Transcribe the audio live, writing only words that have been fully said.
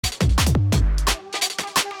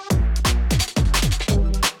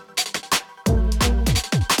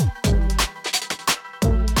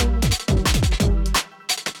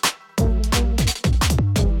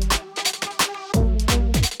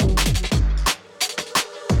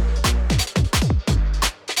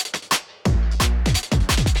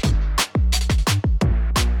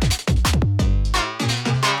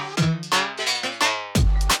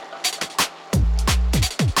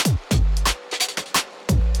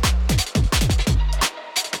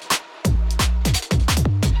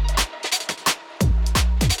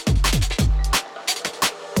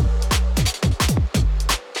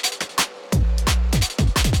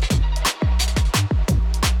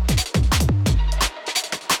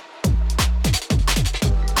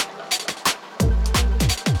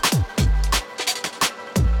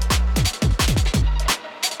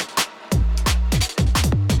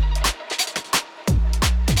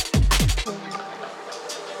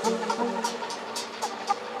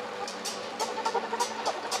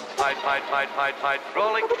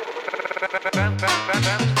Hydraulic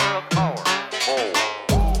transfer of power. Oh.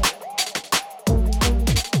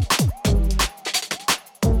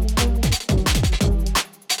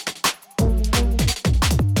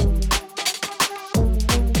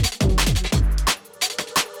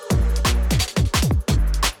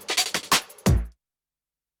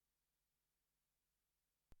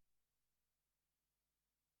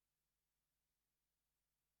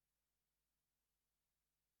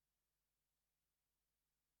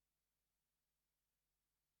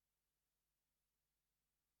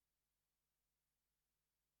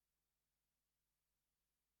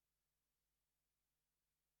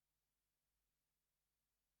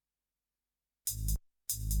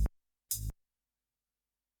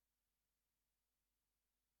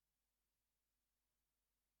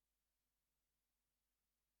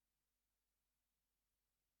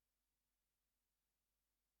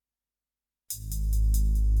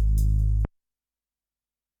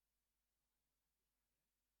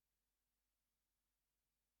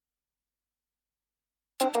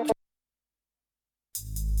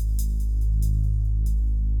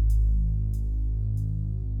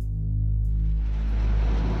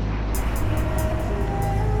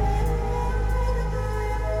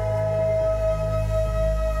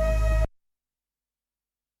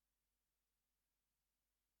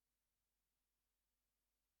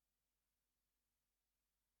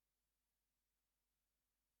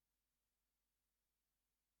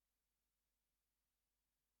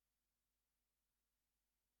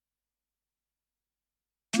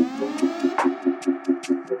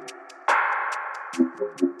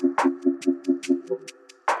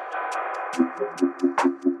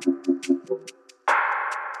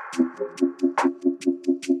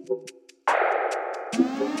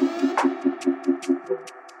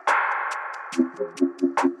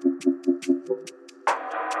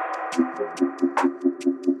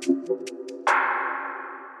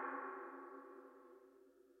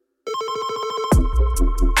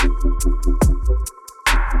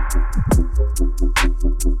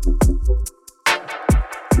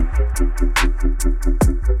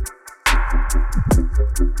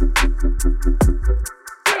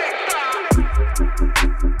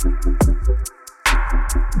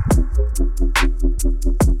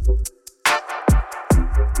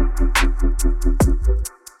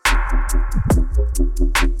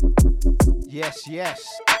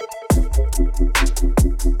 Yes.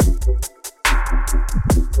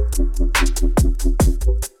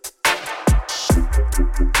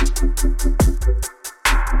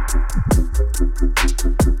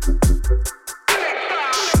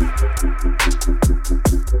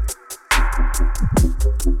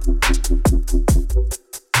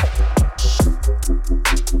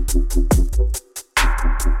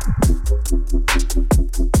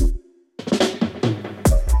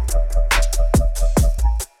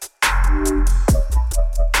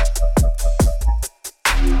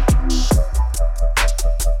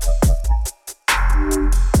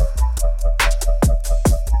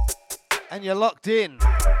 And you're locked in.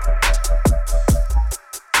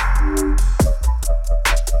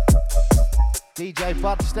 DJ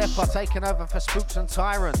Budsteppah taking over for Spooks and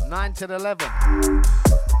Tyrant, 9 till 11.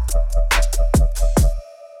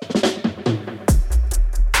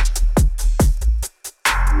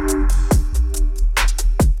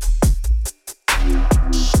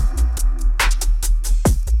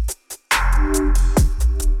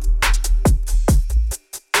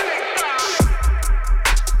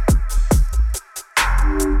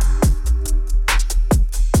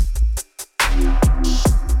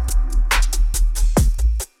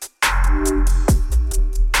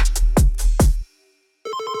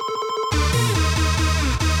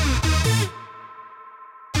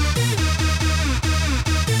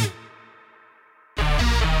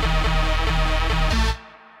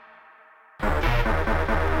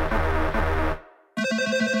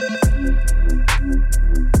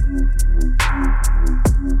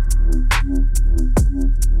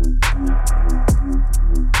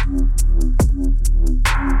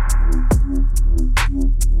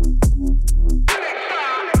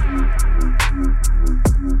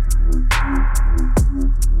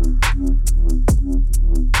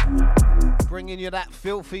 Bringing you that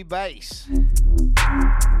filthy bass.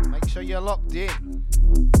 Make sure you're locked in.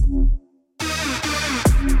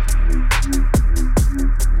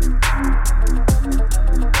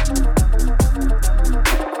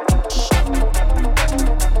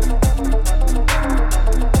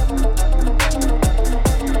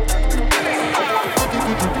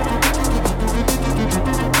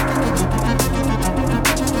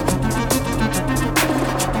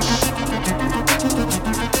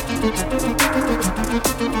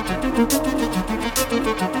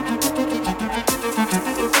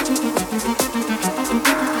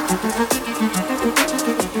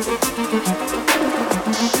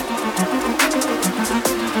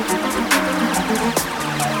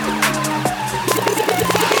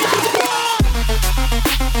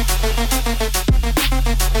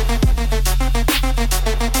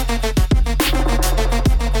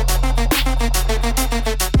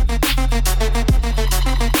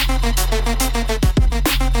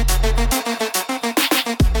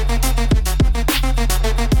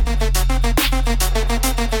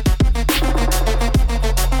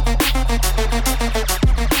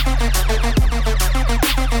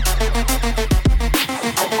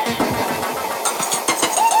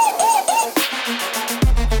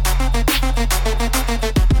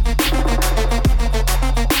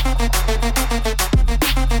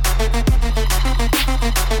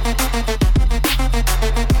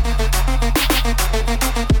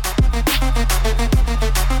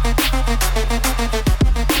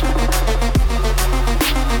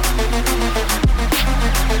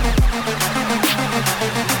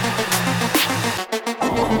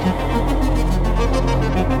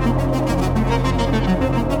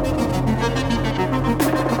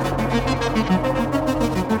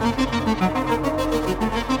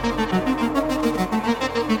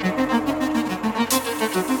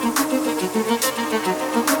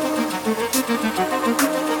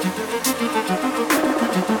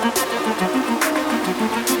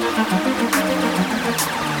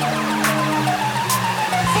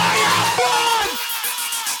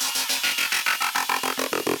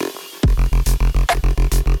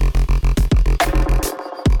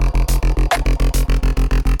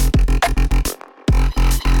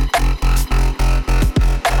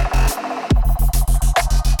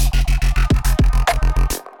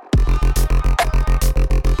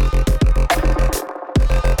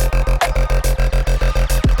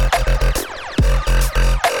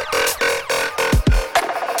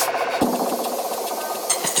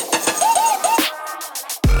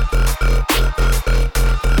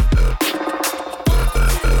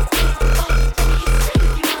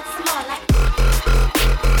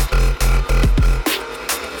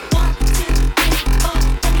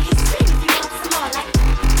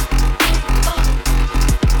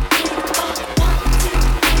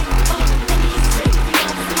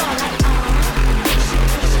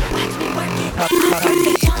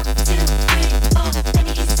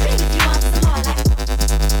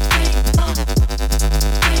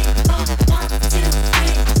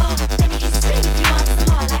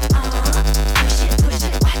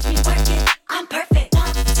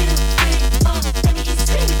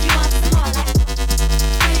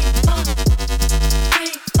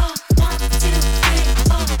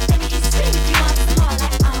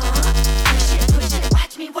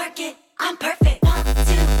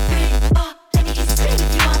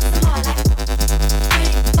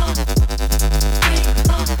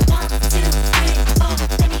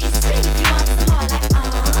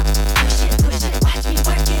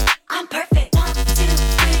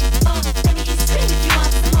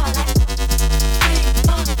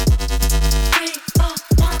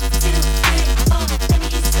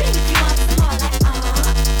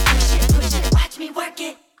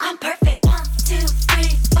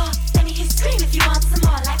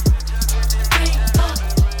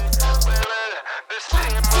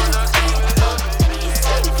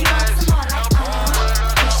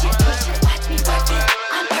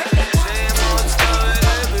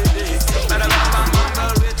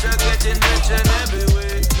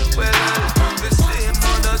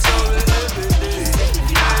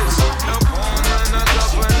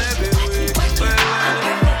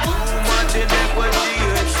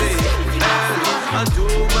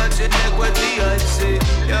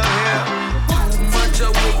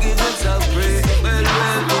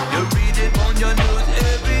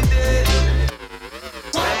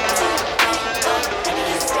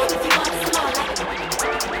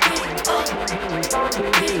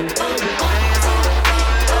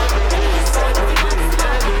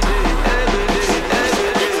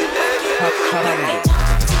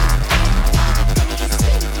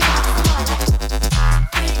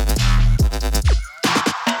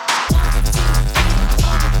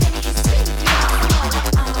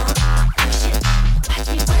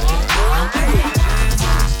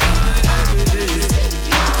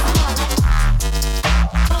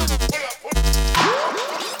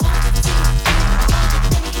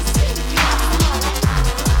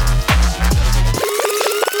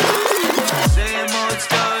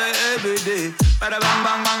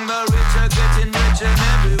 among the rich are getting rich in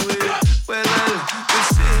every way. Well, the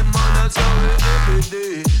same man that's how we every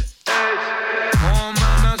day. Poor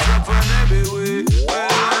man that's suffering every way.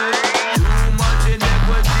 Well, too much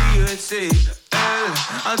inequity, I say.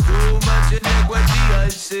 And too much inequity, I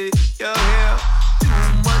say. You hear? Too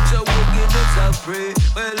much of wickedness, I pray.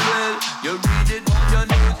 Well, you read it on your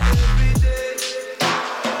news every day.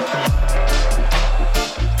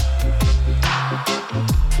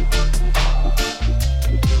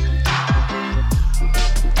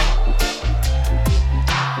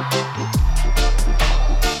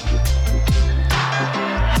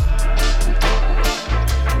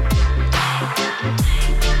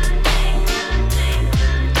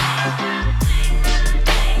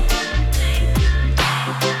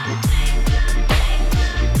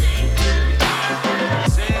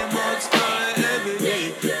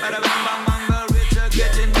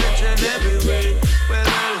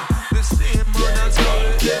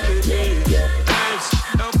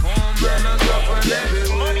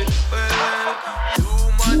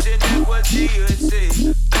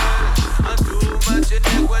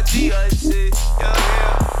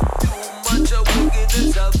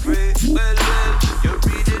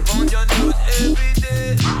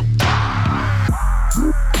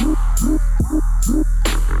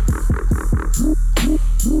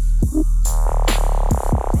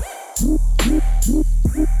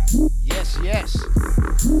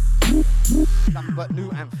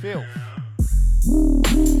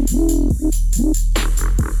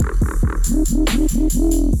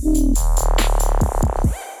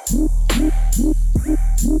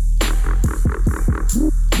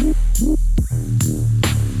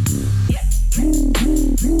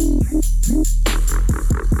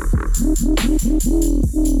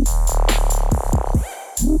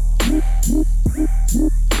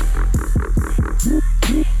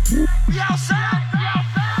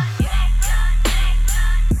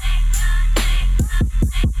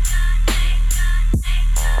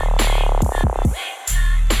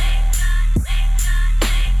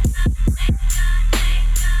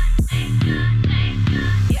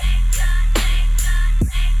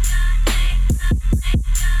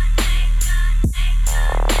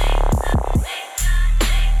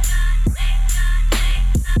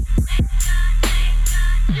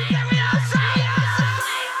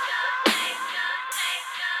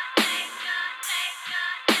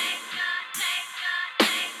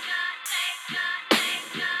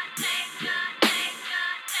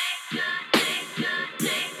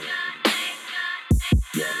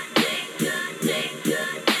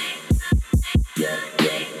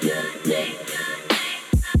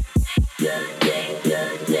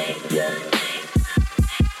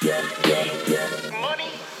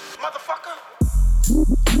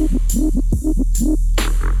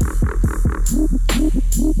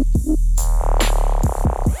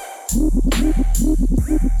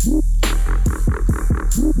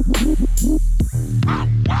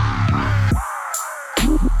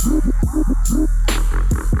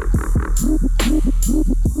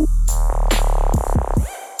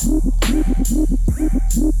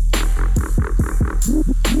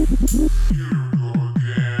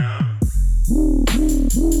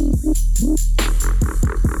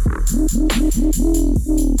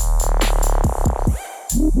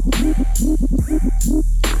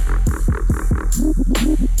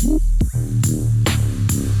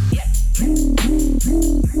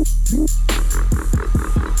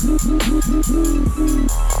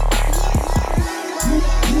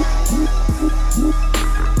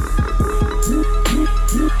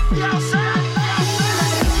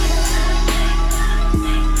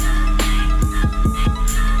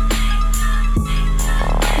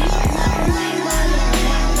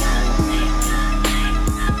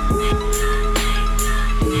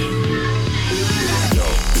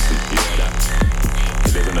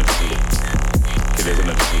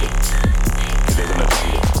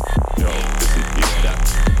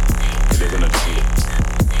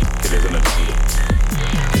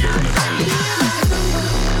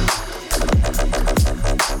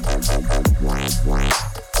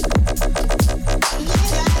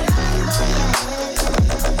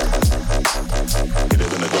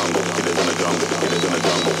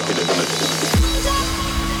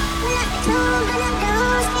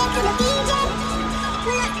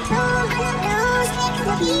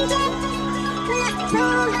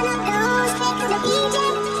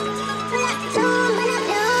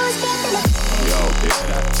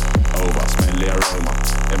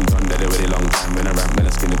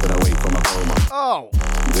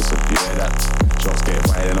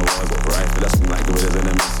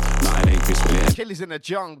 In the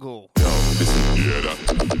jungle. Yo, Listen, you hear that?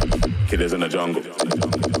 Killers in the jungle.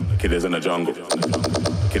 Killers in the jungle.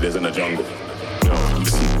 Killers in the jungle. Yo,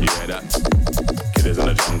 listen, you hear that? Killers in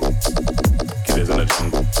the jungle. Killers in the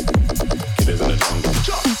jungle. Killers in the jungle.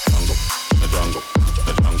 Jungle. The jungle.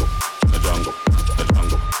 The jungle. The jungle. The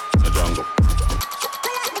jungle. The jungle.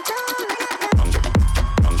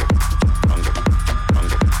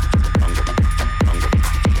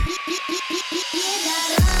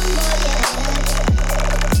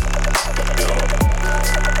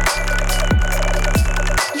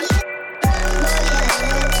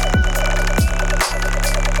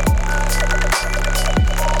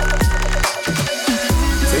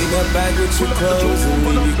 Bag with your clothes and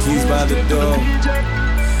leave your keys by the door.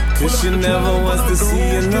 Cause she never wants to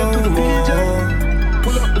see you no more.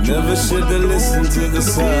 Never should've listened to the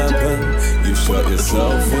serpent. You shot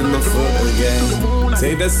yourself in the foot again.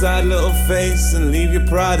 Take that side little face and leave your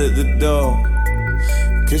pride at the door.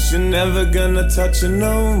 Cause you're never gonna touch her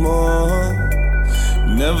no more.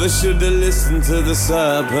 Never should've listened to the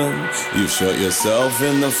serpent. You shot yourself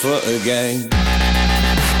in the foot again.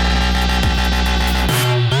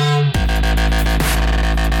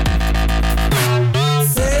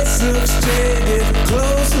 Looks jaded,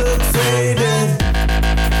 clothes look faded.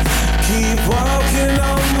 Keep walking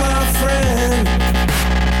on, my friend.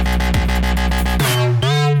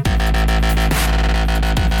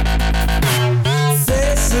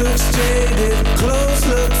 Face looks jaded, clothes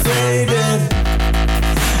look faded.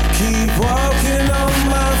 Keep walking on,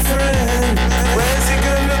 my friend. Where's he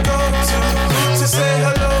gonna go to? Who to say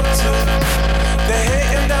hello to? They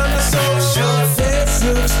hating down the social. Face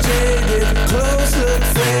looks jaded, clothes look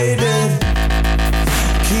faded.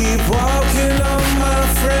 Keep walking on, my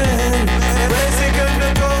friend. Where's he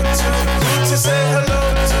gonna go to? Who to say hello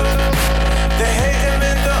to? They hate him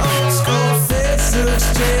in the old school. Face looks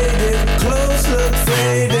jaded, clothes look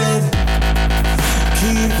faded.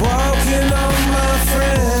 Keep walking on, my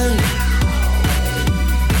friend.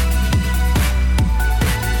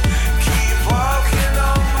 Keep walking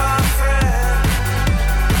on, my friend.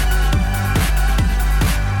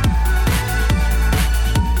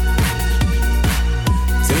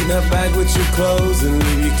 Take that bag with your clothes and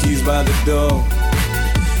leave your keys by the door.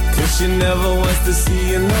 Cause she never wants to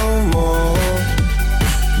see you no more.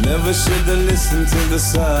 Never should've listened to the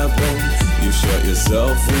serpent. You shot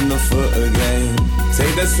yourself in the foot again.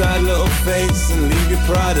 Take that side little face and leave your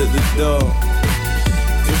pride at the door.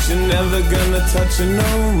 Cause you're never gonna touch her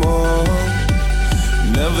no more.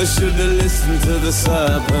 Never should've listened to the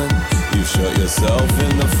serpent. You shot yourself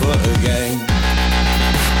in the foot again.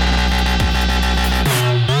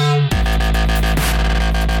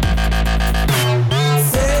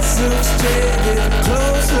 Looks jaded,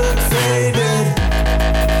 clothes look faded.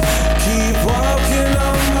 Keep walking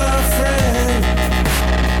on, my friend.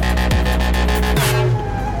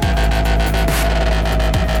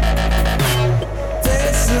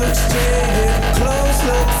 Face looks jaded, clothes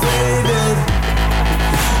look faded.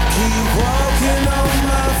 Keep walking on,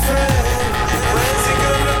 my friend. Where's he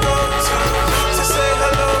gonna go to? Who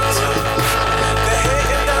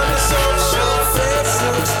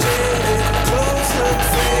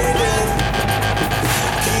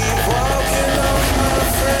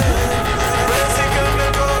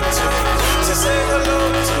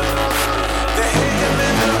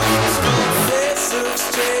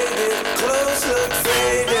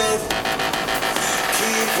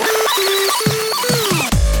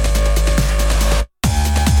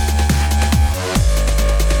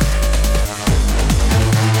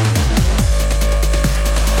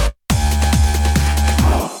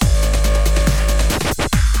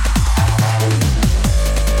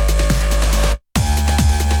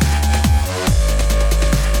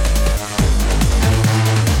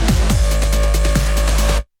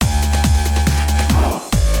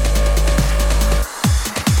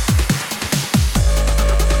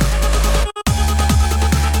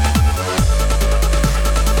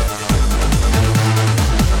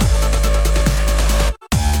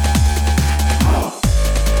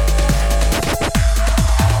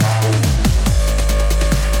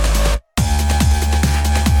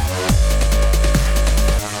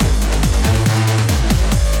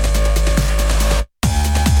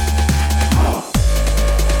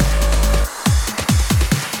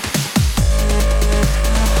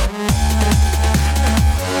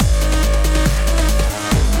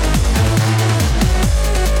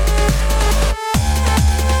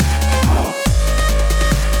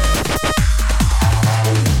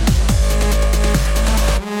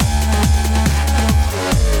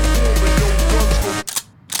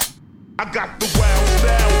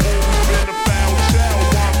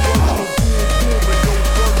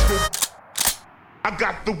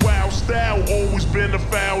wild style, always been a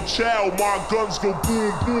foul child. My guns go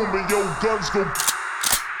boom, boom, and your guns go.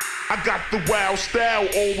 I got the wild style,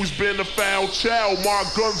 always been a foul child. My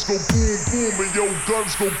guns go boom, boom, and your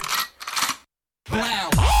guns go. Wow.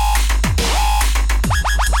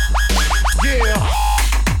 Yeah.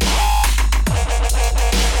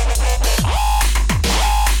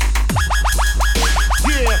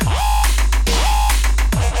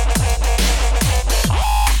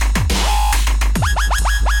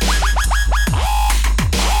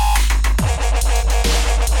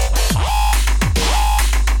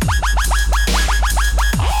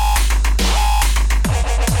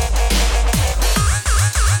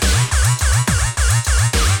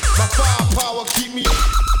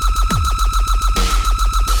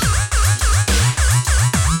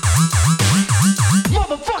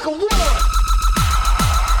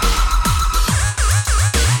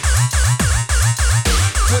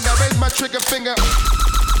 Trigger finger.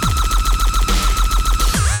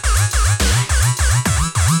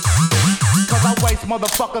 Cause I waste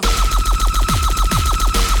motherfuckers.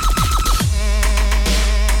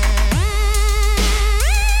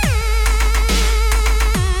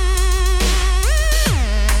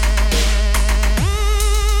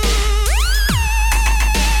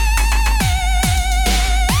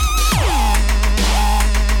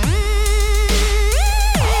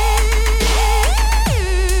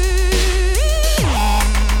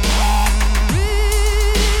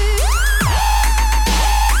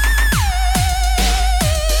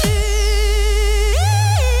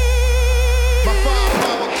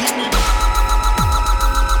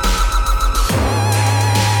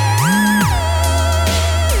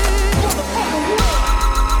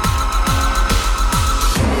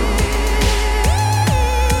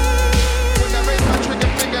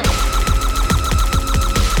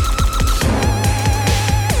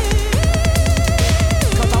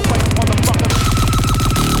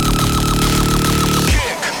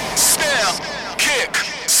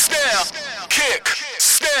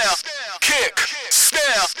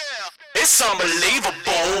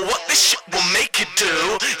 Unbelievable what this shit will make you do.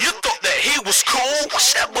 You thought that he was cool?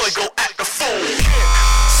 Watch that boy go act a fool. Kick,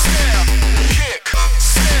 snap, kick,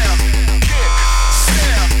 snap.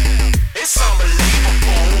 It's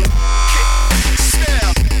unbelievable. Kick,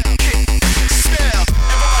 snap, kick, snap.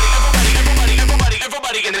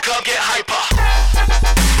 Everybody in the club get hyper.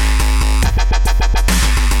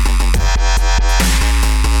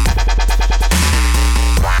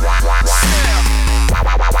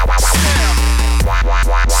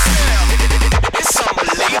 It's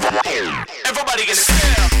unbelievable. Everybody in the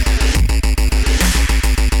snare.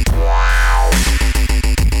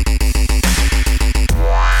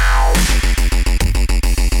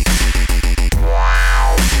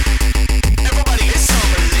 Everybody, it's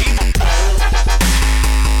unbelievable.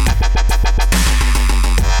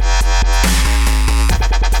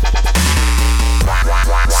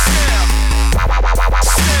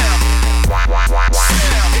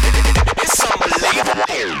 It's unbelievable.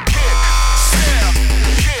 Kick, snap,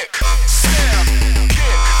 kick, snap, kick.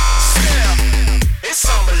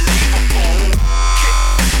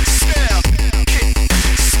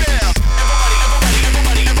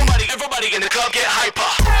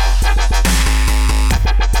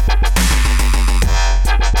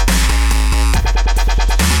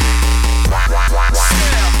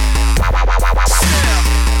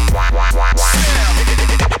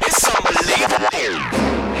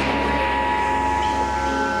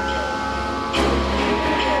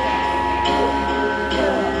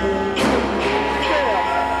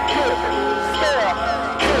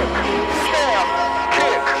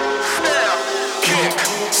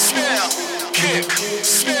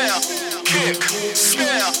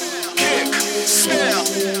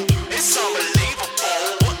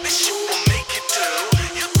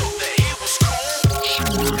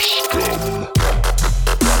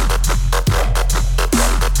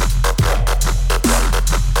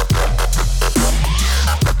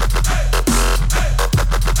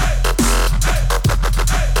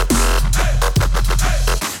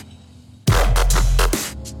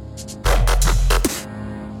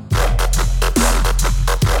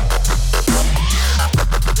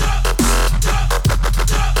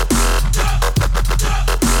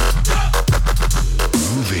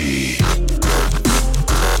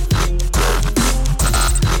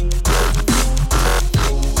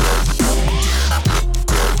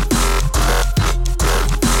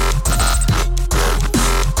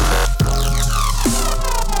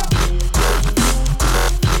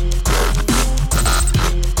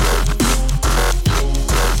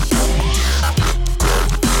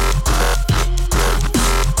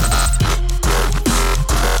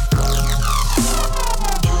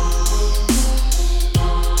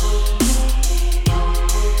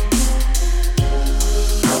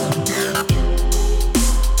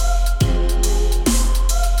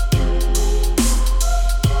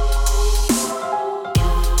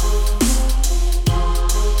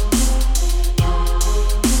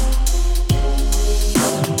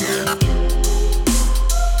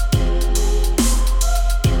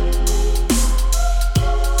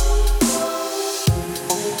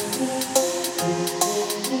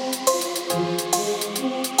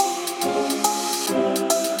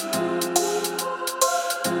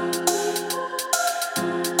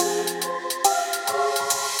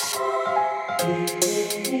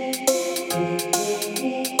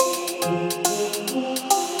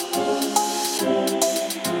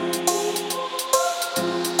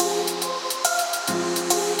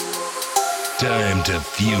 Time to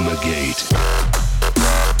fumigate.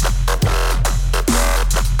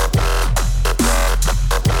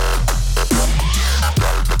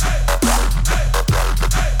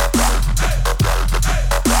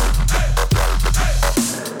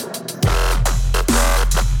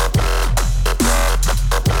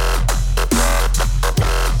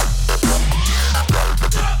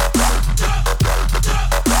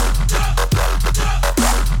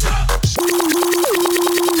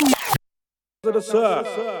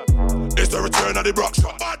 It's the return of the Brock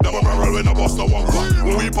shot. Double barrel when I bust no one cut.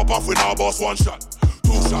 When we pop off, we now bust one shot.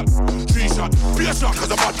 2 shot, 3 shot, be a shot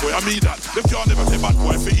cause a bad boy, I mean that. Them can't never say bad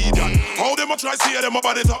boy for idiot. How them a try see them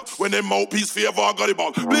about it up? When them mouthpiece favor got it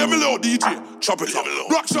back. Play me low DJ, chop it up.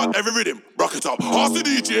 Rock shot every rhythm, rock it up. Ask the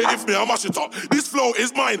DJ if me I mash it up. This flow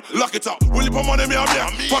is mine, lock it up. Will you put money me and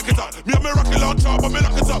me, pack it up. Me and me rocket launcher, but me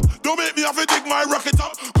lock it up. Don't make me have to dig my rocket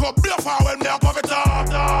up. Cause be a fire when me I pop it up.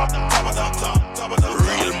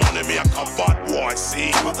 Real money me a come bad boy,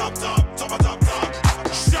 see.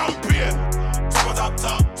 Champion.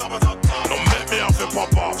 Don't make me have to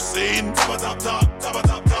pop off scene. Bumbo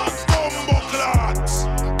clans.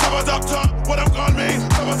 What I'm call me?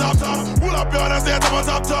 Pull up your hands, say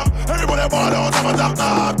top. Everybody ball out. Pull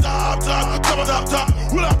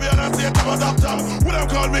up your hands, say top. What I'm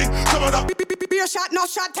call me? Beer shot, no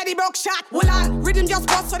shot, Teddy broke shot. Hold on, rhythm just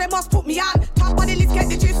bust, so they must put me on. Top of the list, get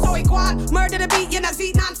the gist, so it go on. Murder the beat, you know,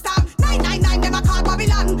 Z non-stop. 999, them a call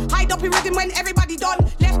Babylon. Hide up in rhythm when everybody done.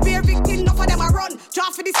 Left beer victim, enough of them a run.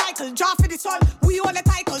 Draw for the cycle, draw for the sun. We own the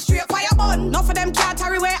title, straight fire bun. Enough of them can't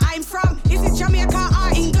carry where I'm from. Is it Jamaica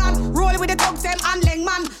or England? Rolling with the dogs, them and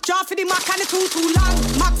Lengman. Draw for the Mac and the too long.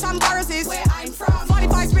 Max and Barrows is where I'm from.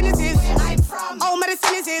 45 spinners is where I'm from. All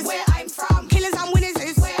medicine is where I'm from. Killers and winners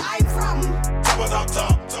is where I'm from.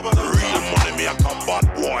 Top. Real money me a come bad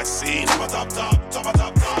boy scene.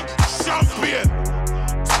 Champion.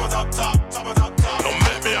 Don't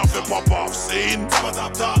make me have to pop off scene.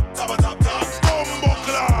 Bumbo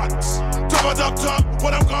clans. Top.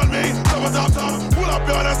 What I'm call me? Top. Pull up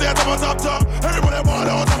your hands, say top. Everybody ball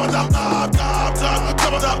out. Top.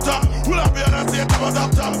 Pull up your hands, say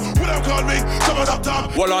top. What I'm call me?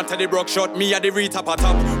 Top. Hold on to the broke shot, me a the retap a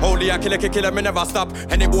top. Holy a killer, me never stop.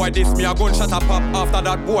 Any boy diss me a gunshot a pop. After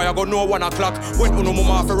that boy I go know 1 o'clock. When uno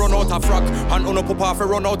mama fi run out a frock, and uno papa fi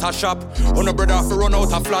run out a shop, uno brother fi run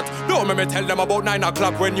out a flat. Don't make me tell them about 9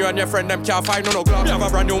 o'clock. When you and your friend them can't find no glock. Me have a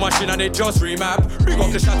brand new machine and it just remap. Big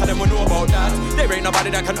up the shot and them will know about that. There ain't nobody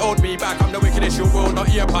that can hold me back. I'm the wickedest you will, not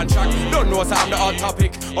ear pan track. Don't know so I'm the hot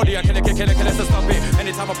topic. Or the killer, so stop it.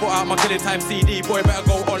 Anytime I put out my killing time CD, boy better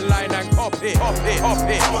go online and copy. Real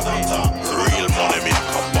money me a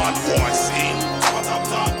come bad boy scene.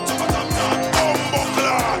 Bumbo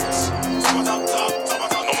clans.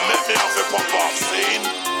 Don't make me have to pop off scene.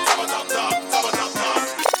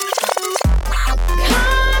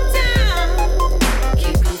 Calm down.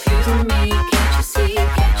 Keep confusing me. Can't you see?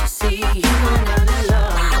 You are not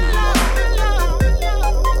alone.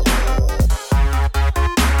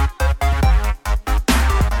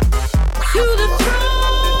 To the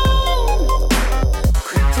throne.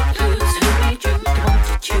 Cryptic blues.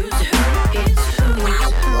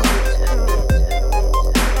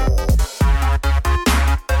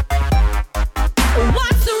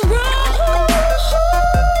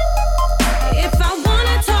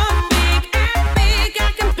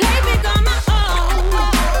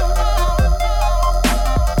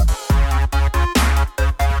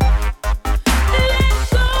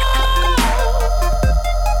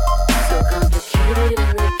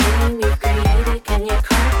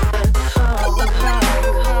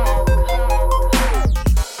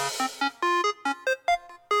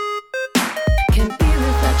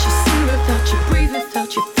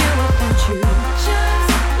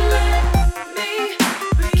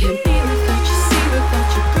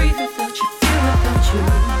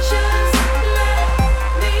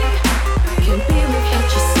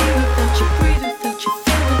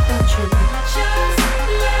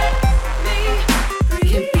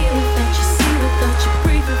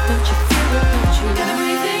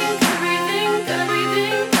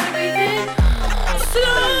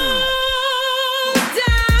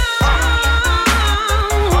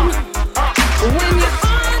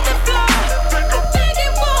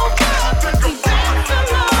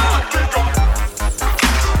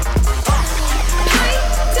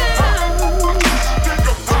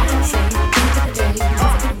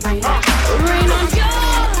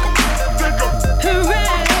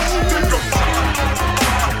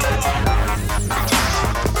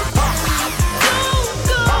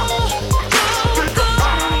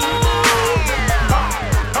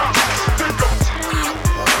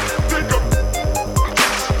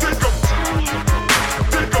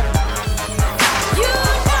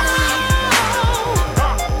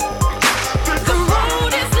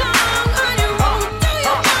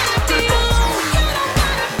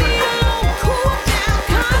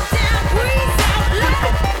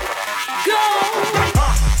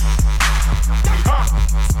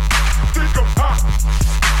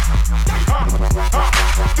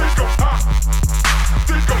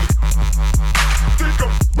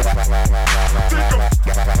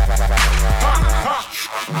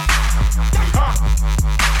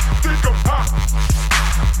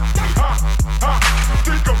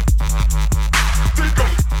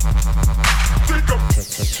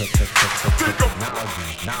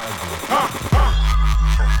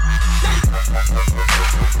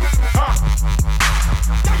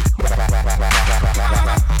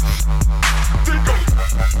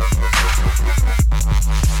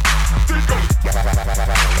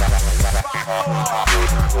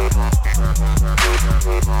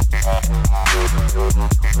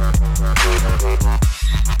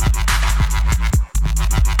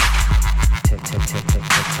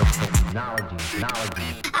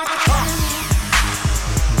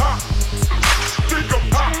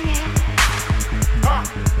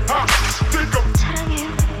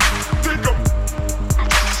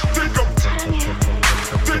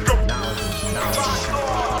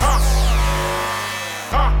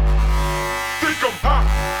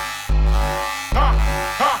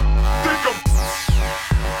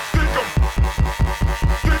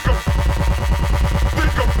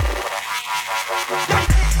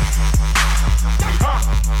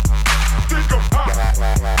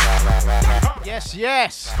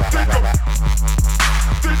 Yes, yes.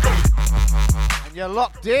 And you're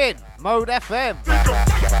locked in. Mode FM.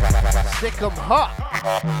 Stick 'em hot.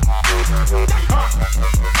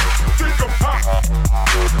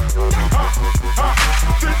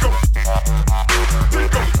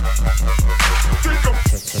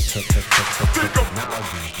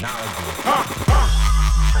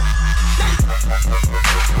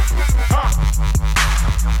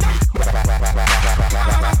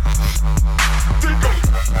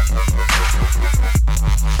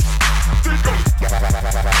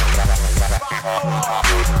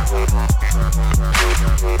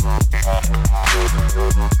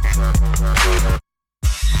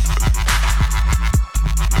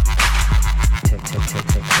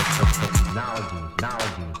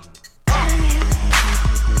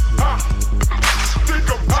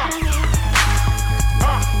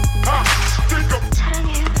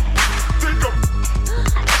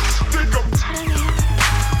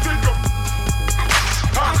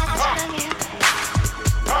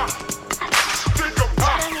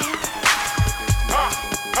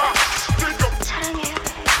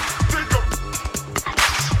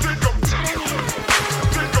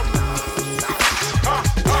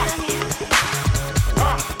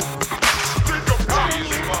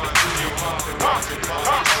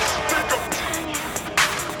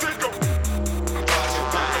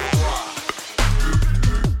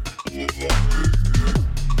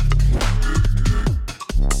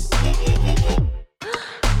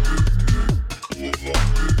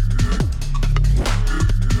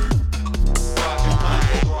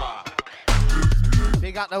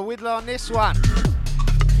 The Whittler on this one.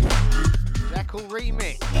 Jackal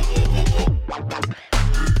remix.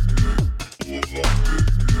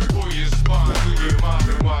 Pull your spine through your mouth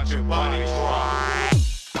and watch your body drop.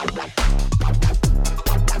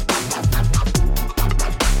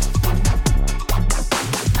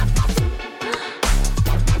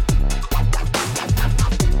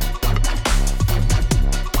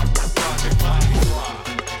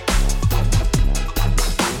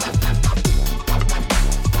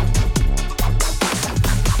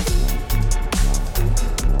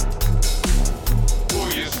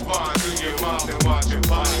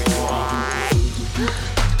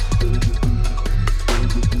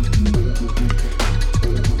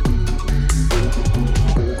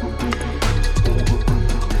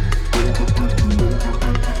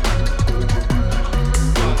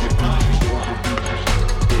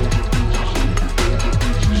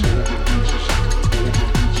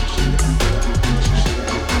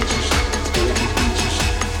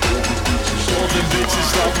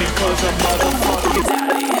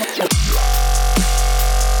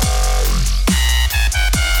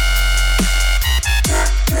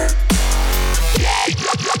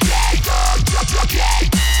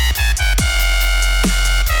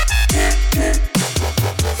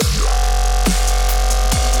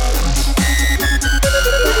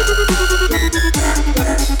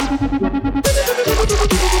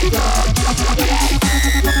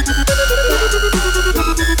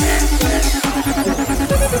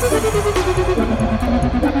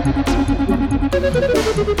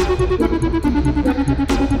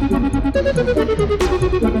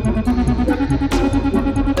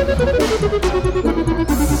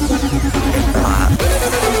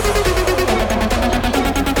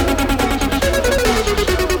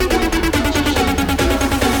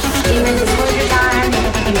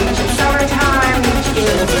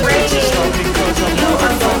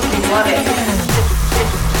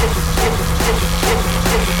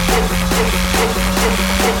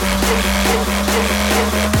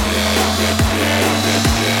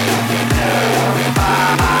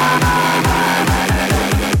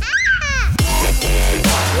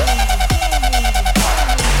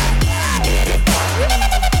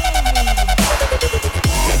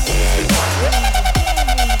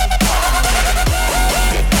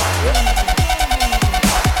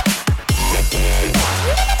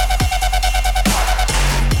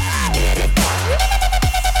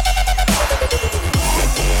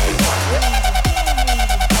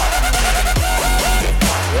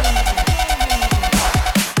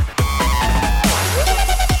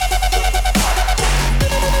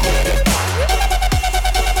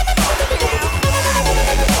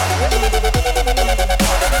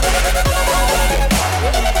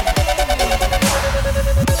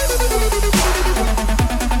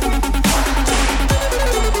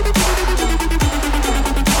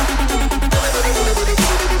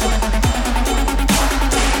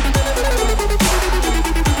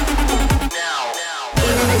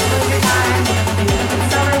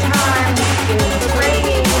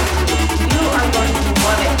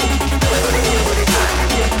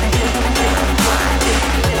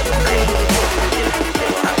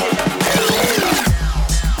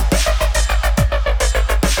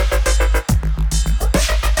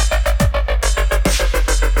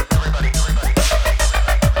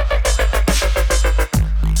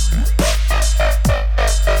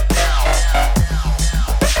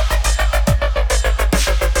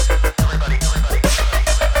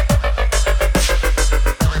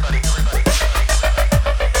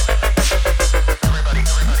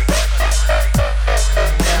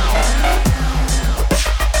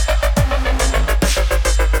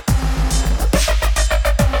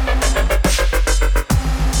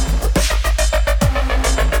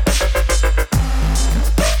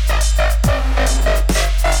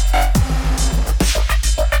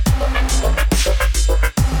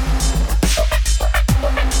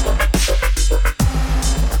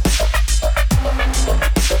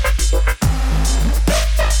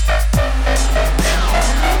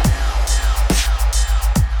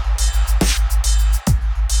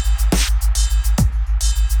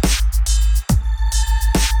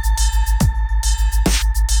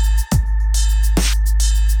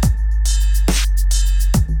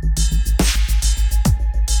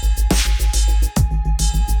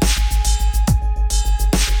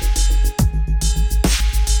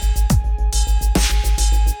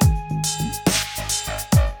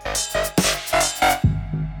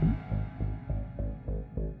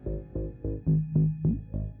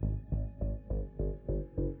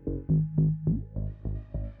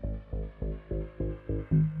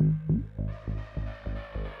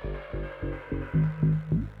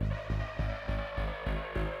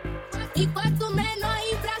 E quanto menor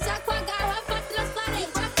embrasa com a garrafa transparente.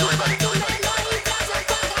 E quanto menor embrasa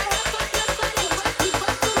com a garrafa transparente. E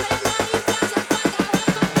quanto menor embrasa com a garrafa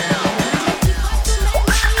transparente.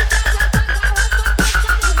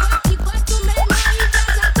 E quanto menor embrasa com a garrafa transparente. E quanto menor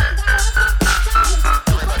embrasa com a garrafa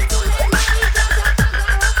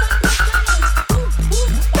transparente. E quanto menor embrasa com a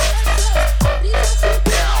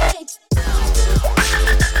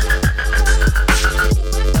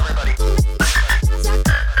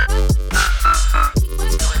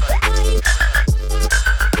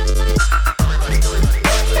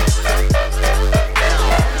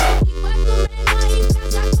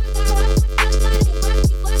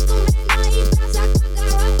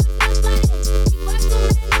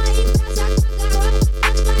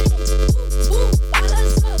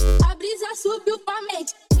a brisa subiu pra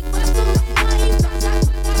mente.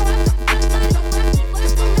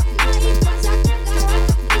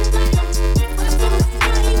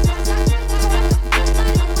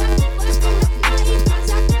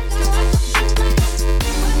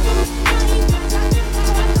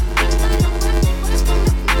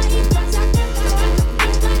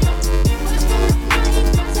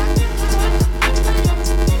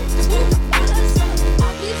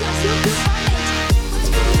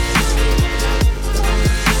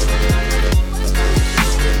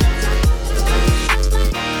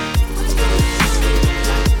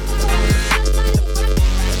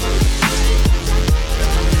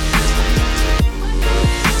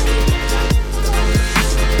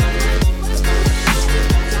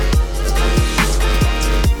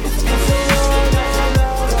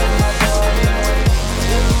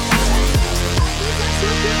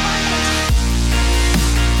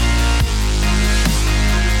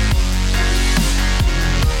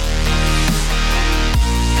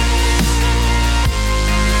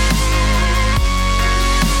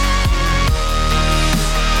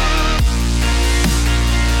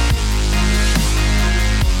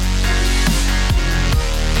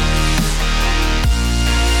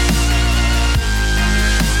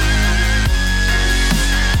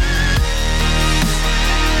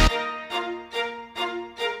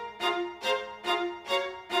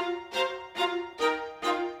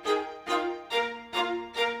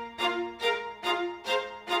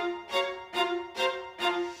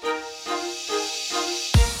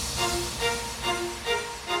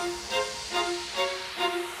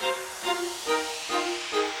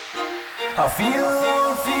 I feel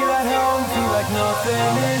alone, feel at home, feel like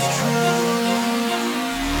nothing is true.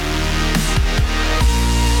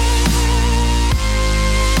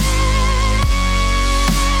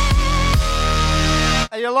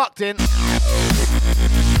 Are you locked in?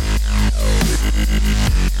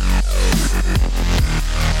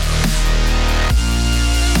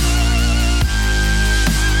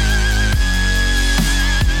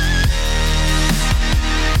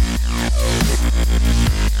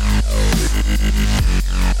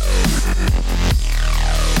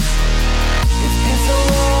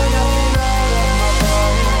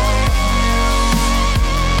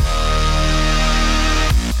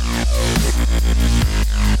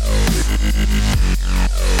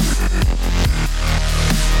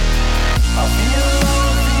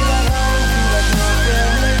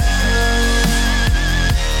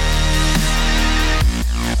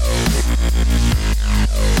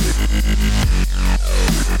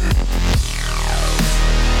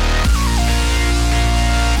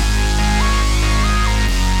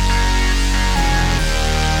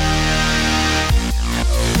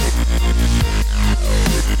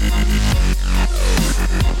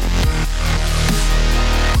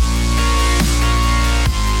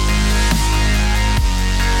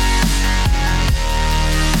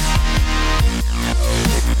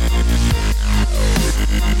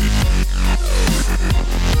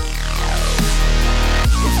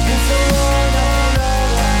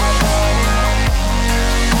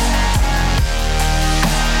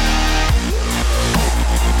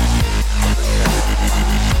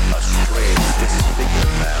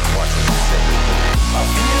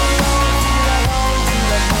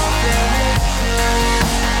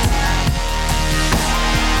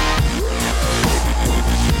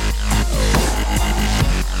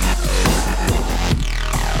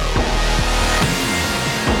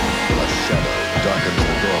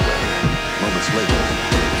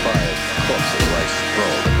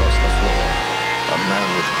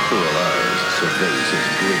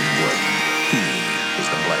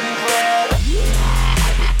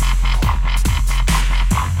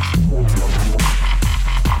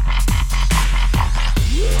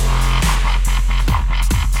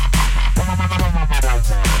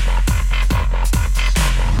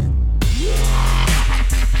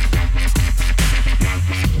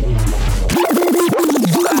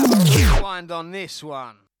 mind on this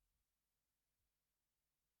one.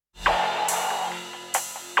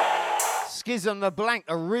 Schism the Blank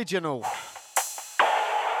original.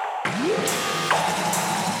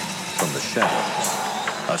 From the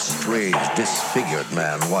shadows, a strange, disfigured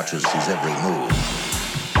man watches his every move.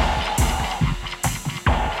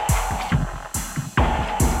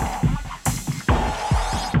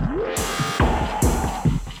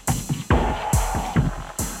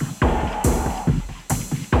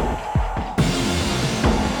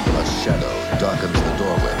 A shadow darkens the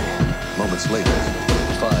doorway. Moments later,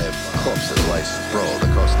 5 corpses lie sprawled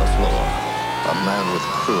across the floor. A man with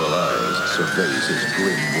cruel eyes surveys his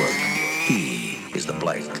grim work. He is the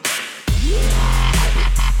Blank.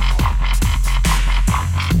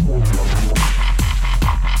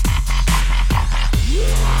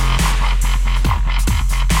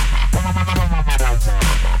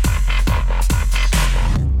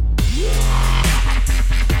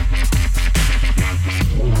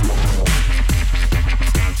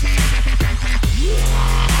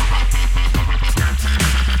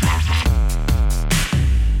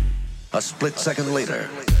 A split second later.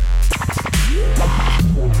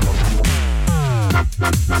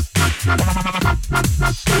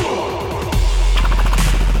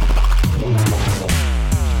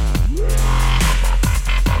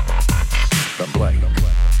 The Blank.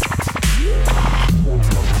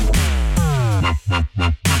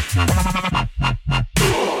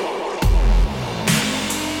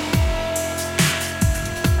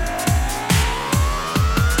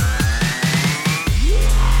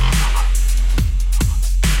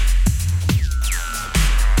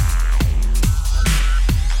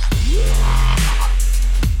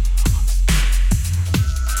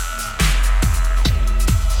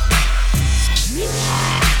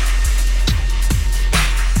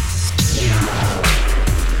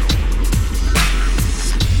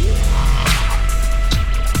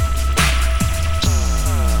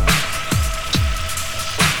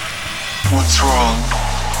 What's wrong?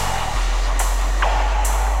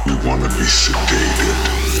 You wanna be sedated.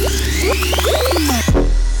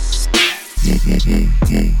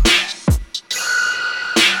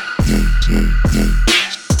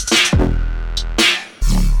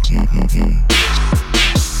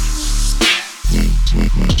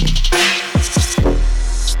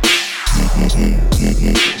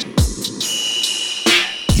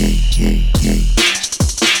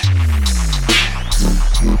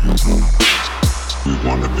 You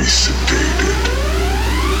wanna be sedated.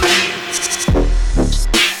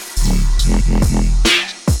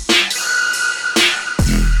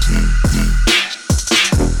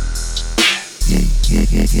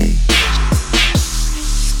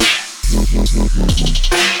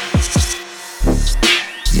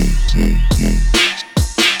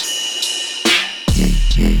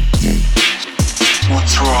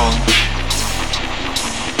 What's wrong?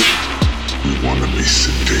 You wanna be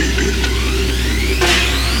sedated.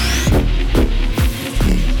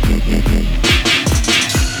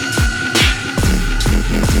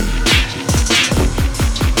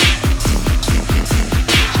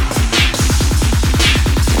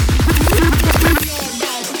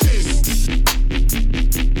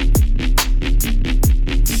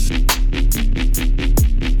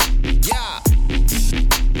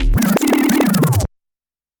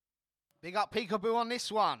 Big up Peekaboo on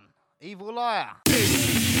this one. Evil Liar.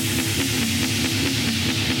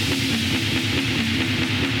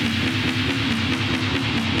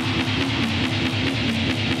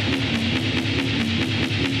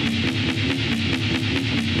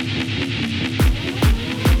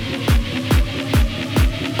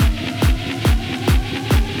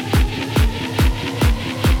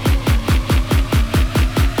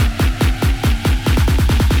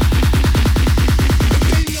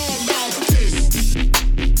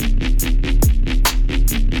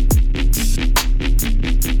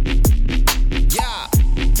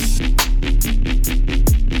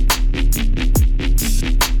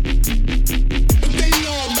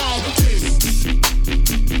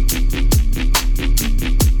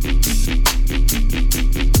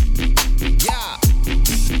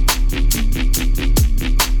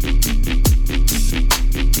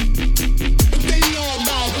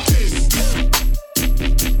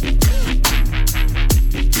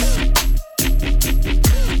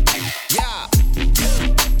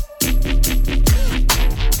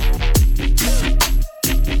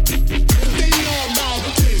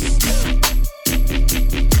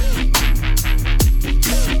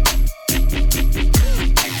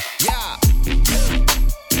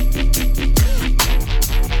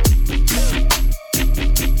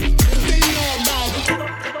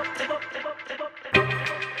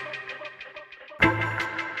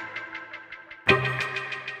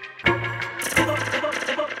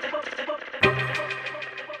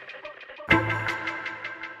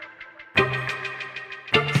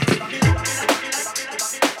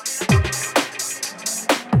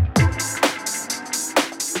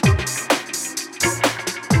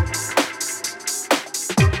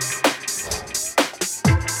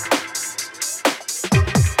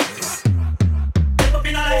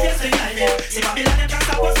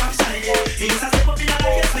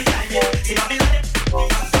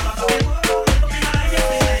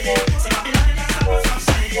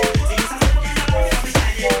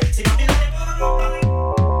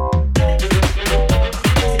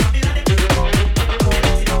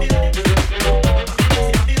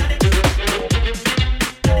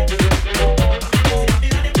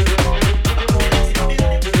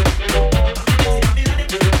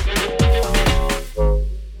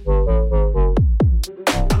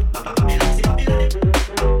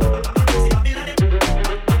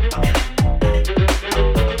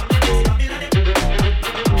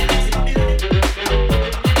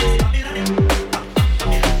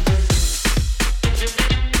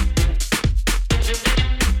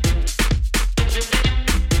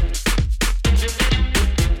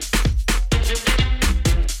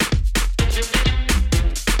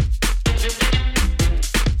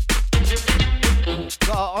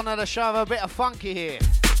 to show a bit of funky here.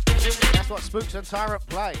 That's what Spooks and Tyrant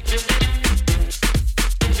play.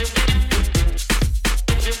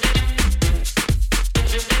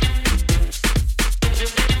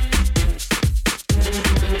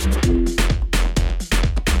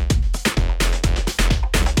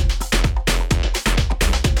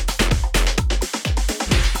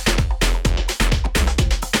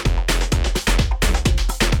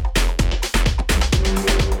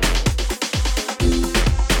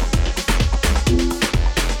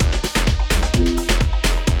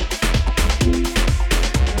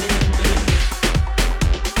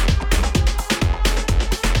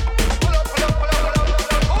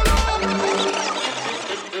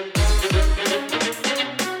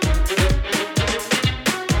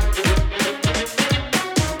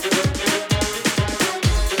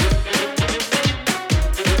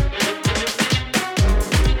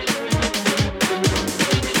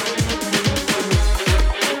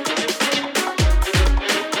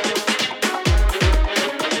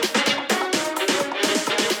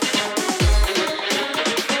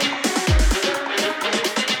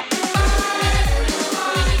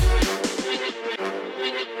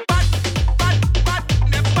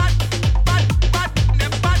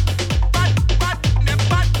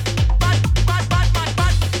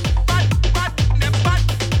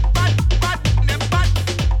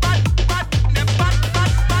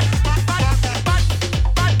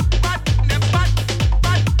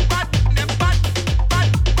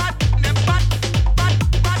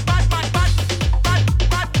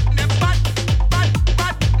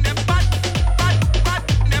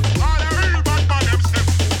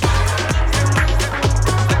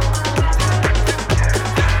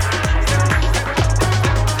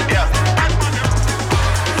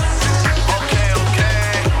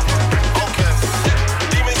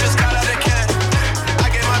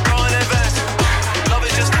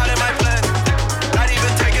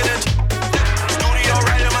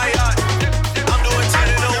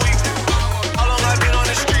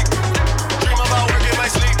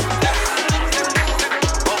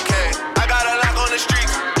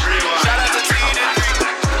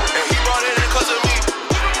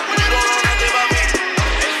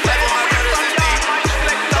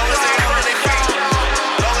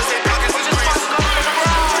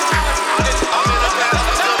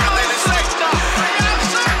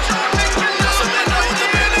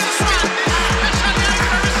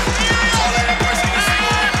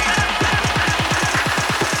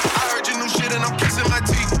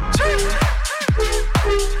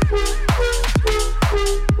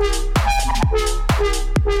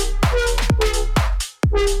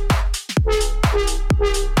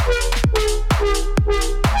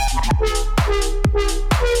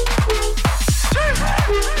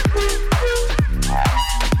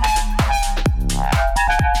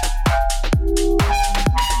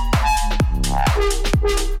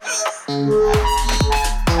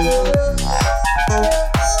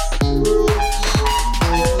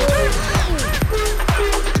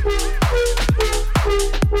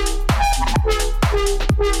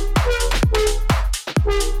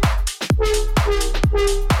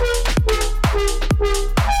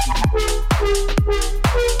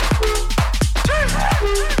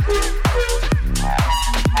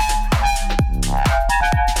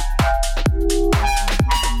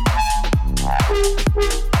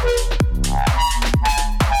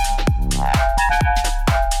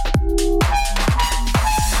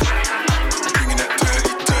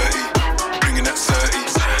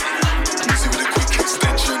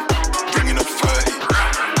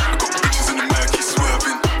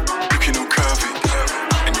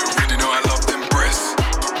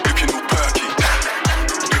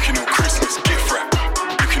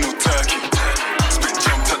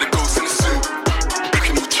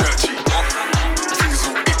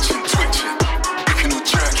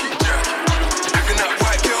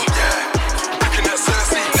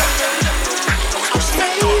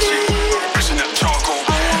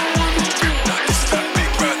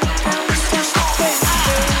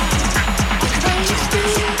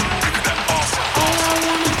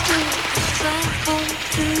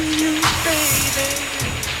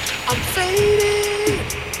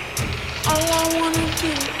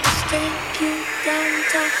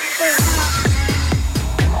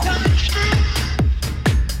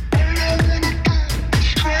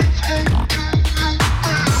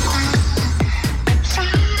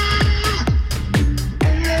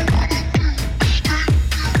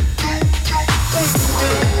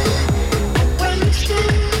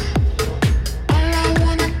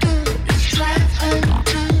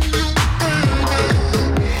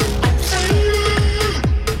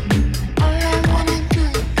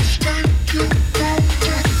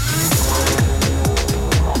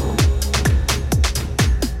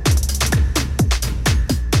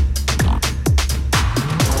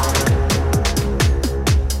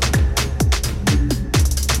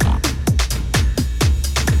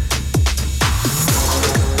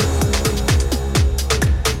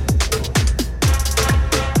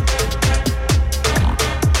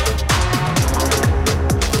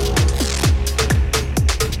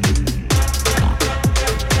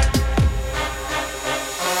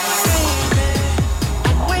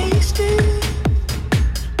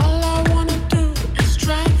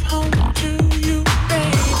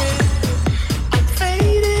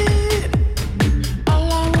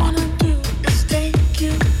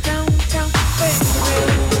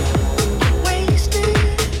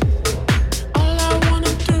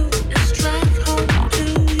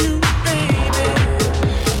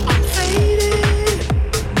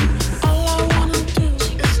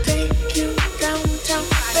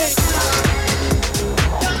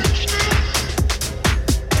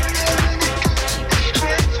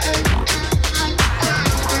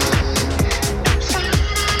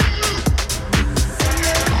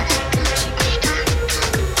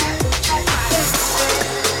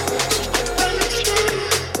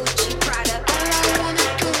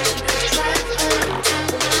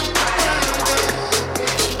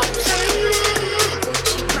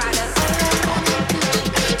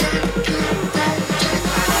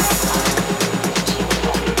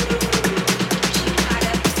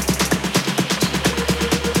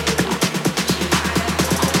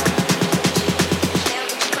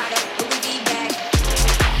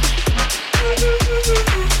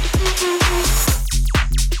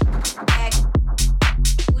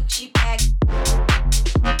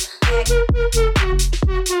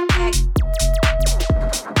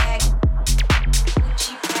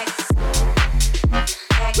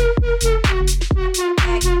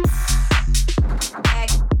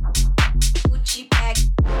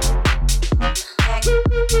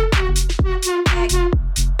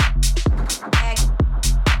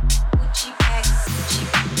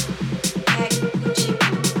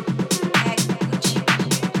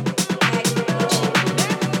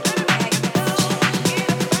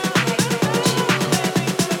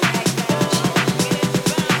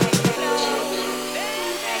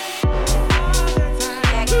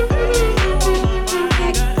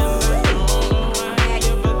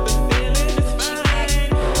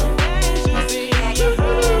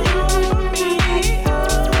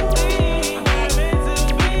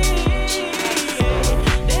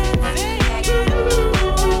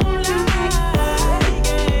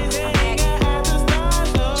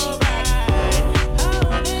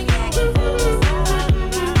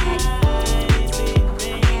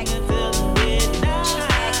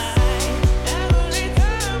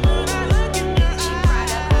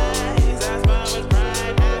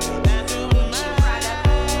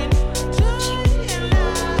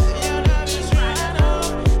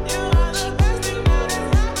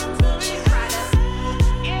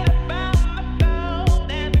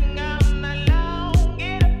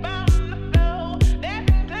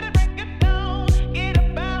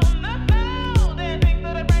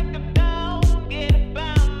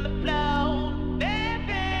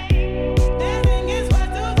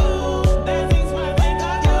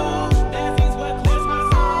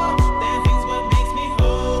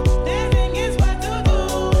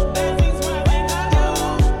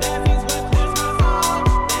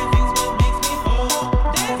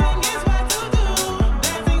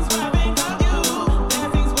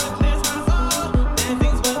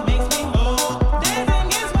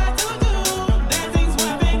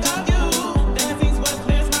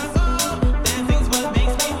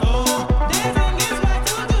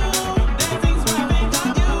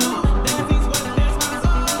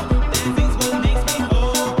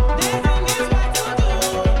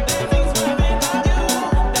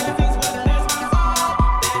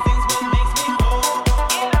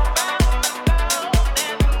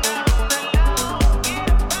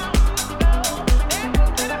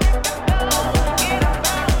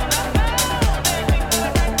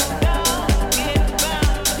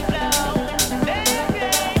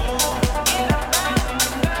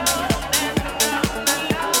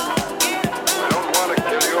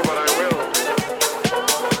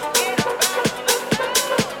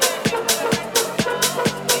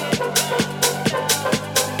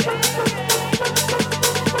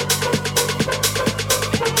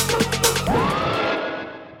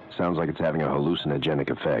 Sounds like it's having a hallucinogenic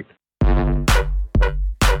effect.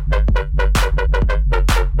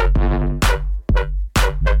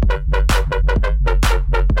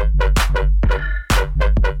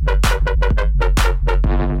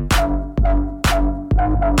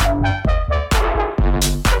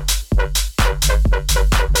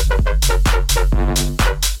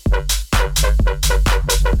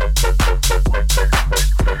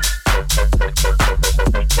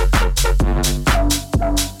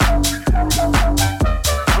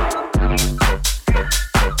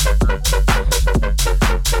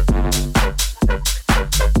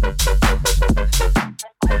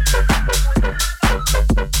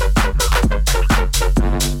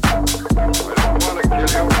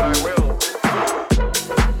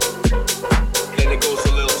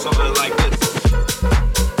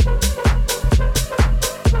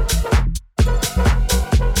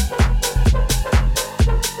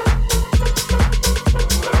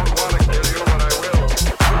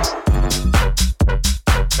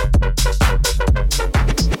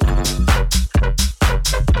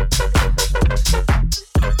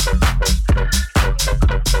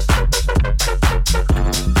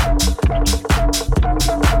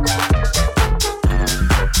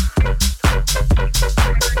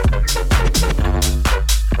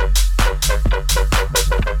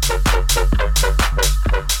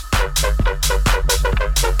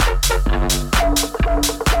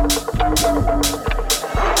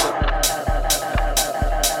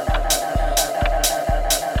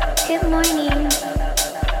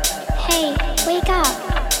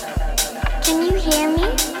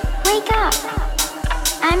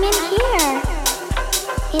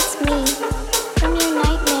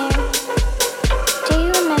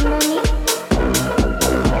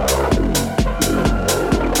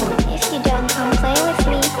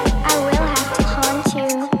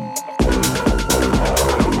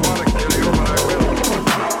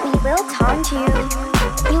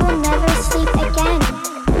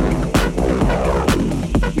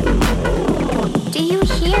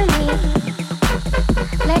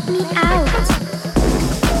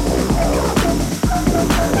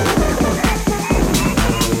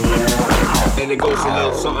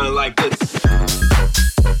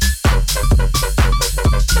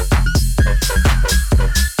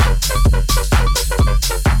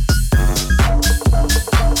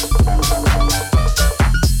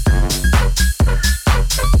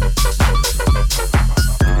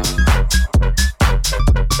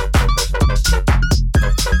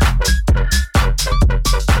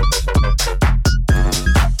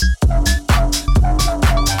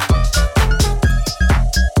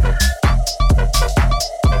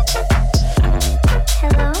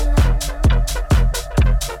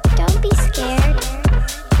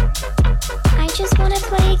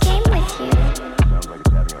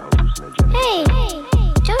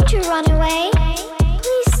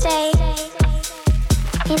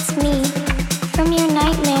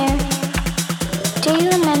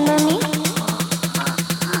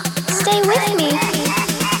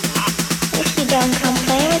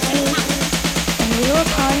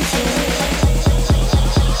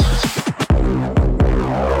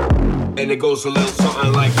 And it goes a little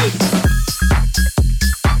something like this.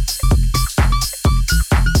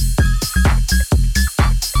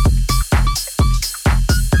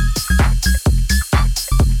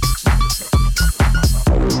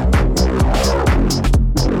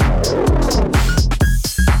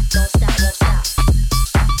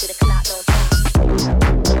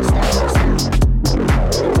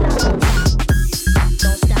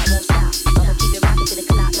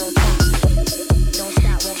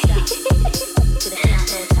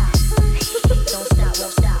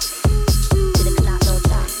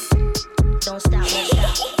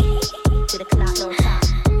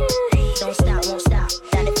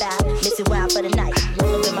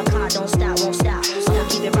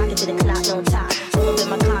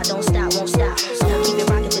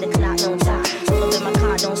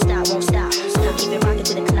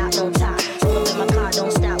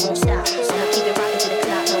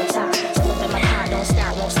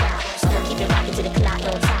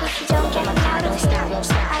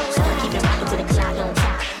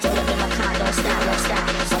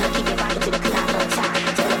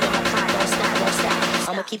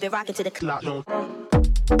 Keep it rocking to the clock. To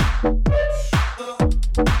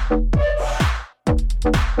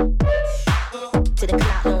the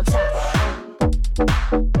clock on top.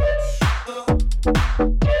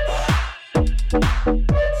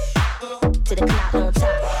 To the clock on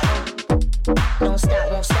top. Don't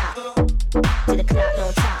stop, won't stop. To the clock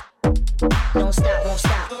on top. Don't stop, won't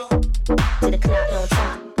stop. To the clock on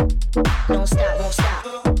top. Don't stop, won't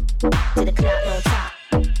stop.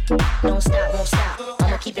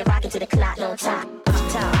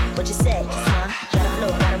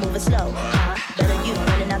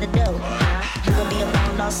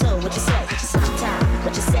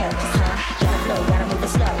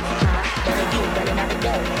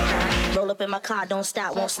 up in my car, don't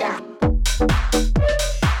stop, won't stop.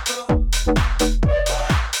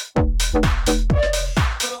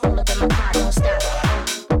 Roll up in my car, don't stop.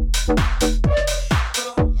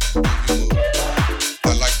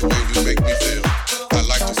 I like the way you make me feel. I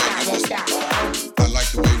like the way you move. I like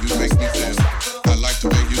the way you make me feel. I like the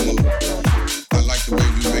way you move. I like the way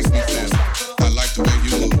you make me feel. I like the way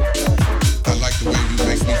you move. I like the way you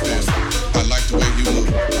make me feel. I like the way you move.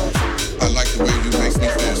 I like the way you make me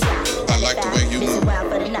feel. I like the way you move.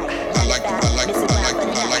 I like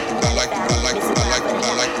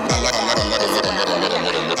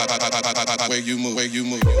the way you move, way you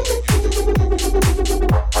move.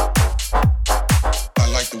 I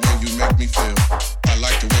like the way you make me feel. I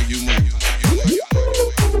like the way you move.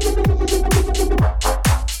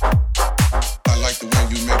 I like the way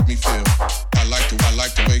you make me feel. I like the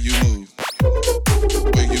way you move.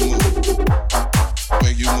 Way you move.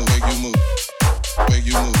 Way you move, way you move. Way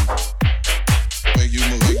you move. Way you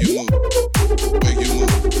move, way you move. Way you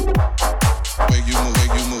move. Way you move, way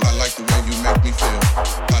you move. I like the way you make me feel.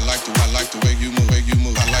 I like the way you move, way you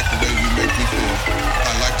move. I like the way you make me feel. I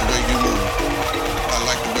like the way you move. I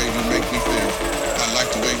like the way you make me feel. I like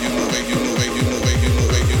the way you move, way you move, way you move, way you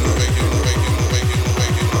move, way you move,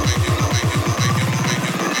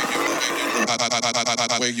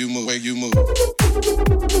 way you move, way you move,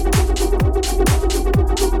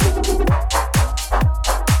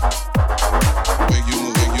 way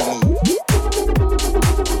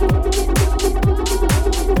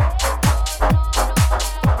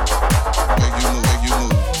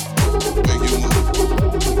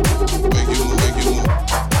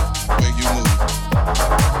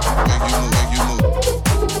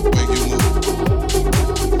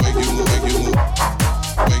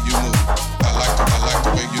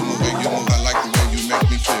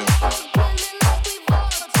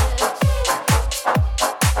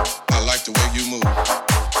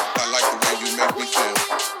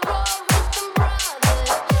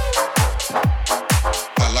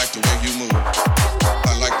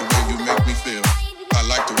way you move,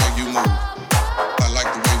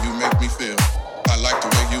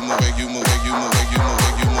 way you move, way you move, way you move,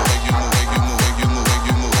 way you move, way you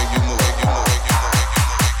move, way you move, way you move, way you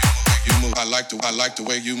move. I like the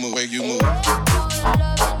way you move, way you move. I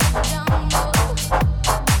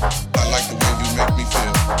like the way you make me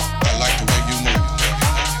feel. I like the way you move.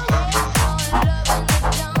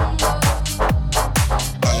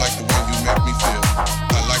 I like the way you make me feel.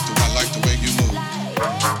 I like the way you move.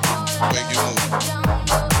 Way you move.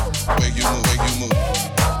 Way you move, way you move.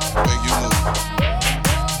 Way you move.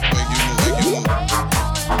 Way you move, way you move.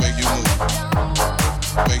 Way you move.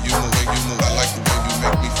 Way you move, way you move. I like the way you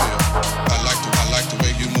make me feel. I like the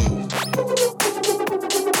way you move.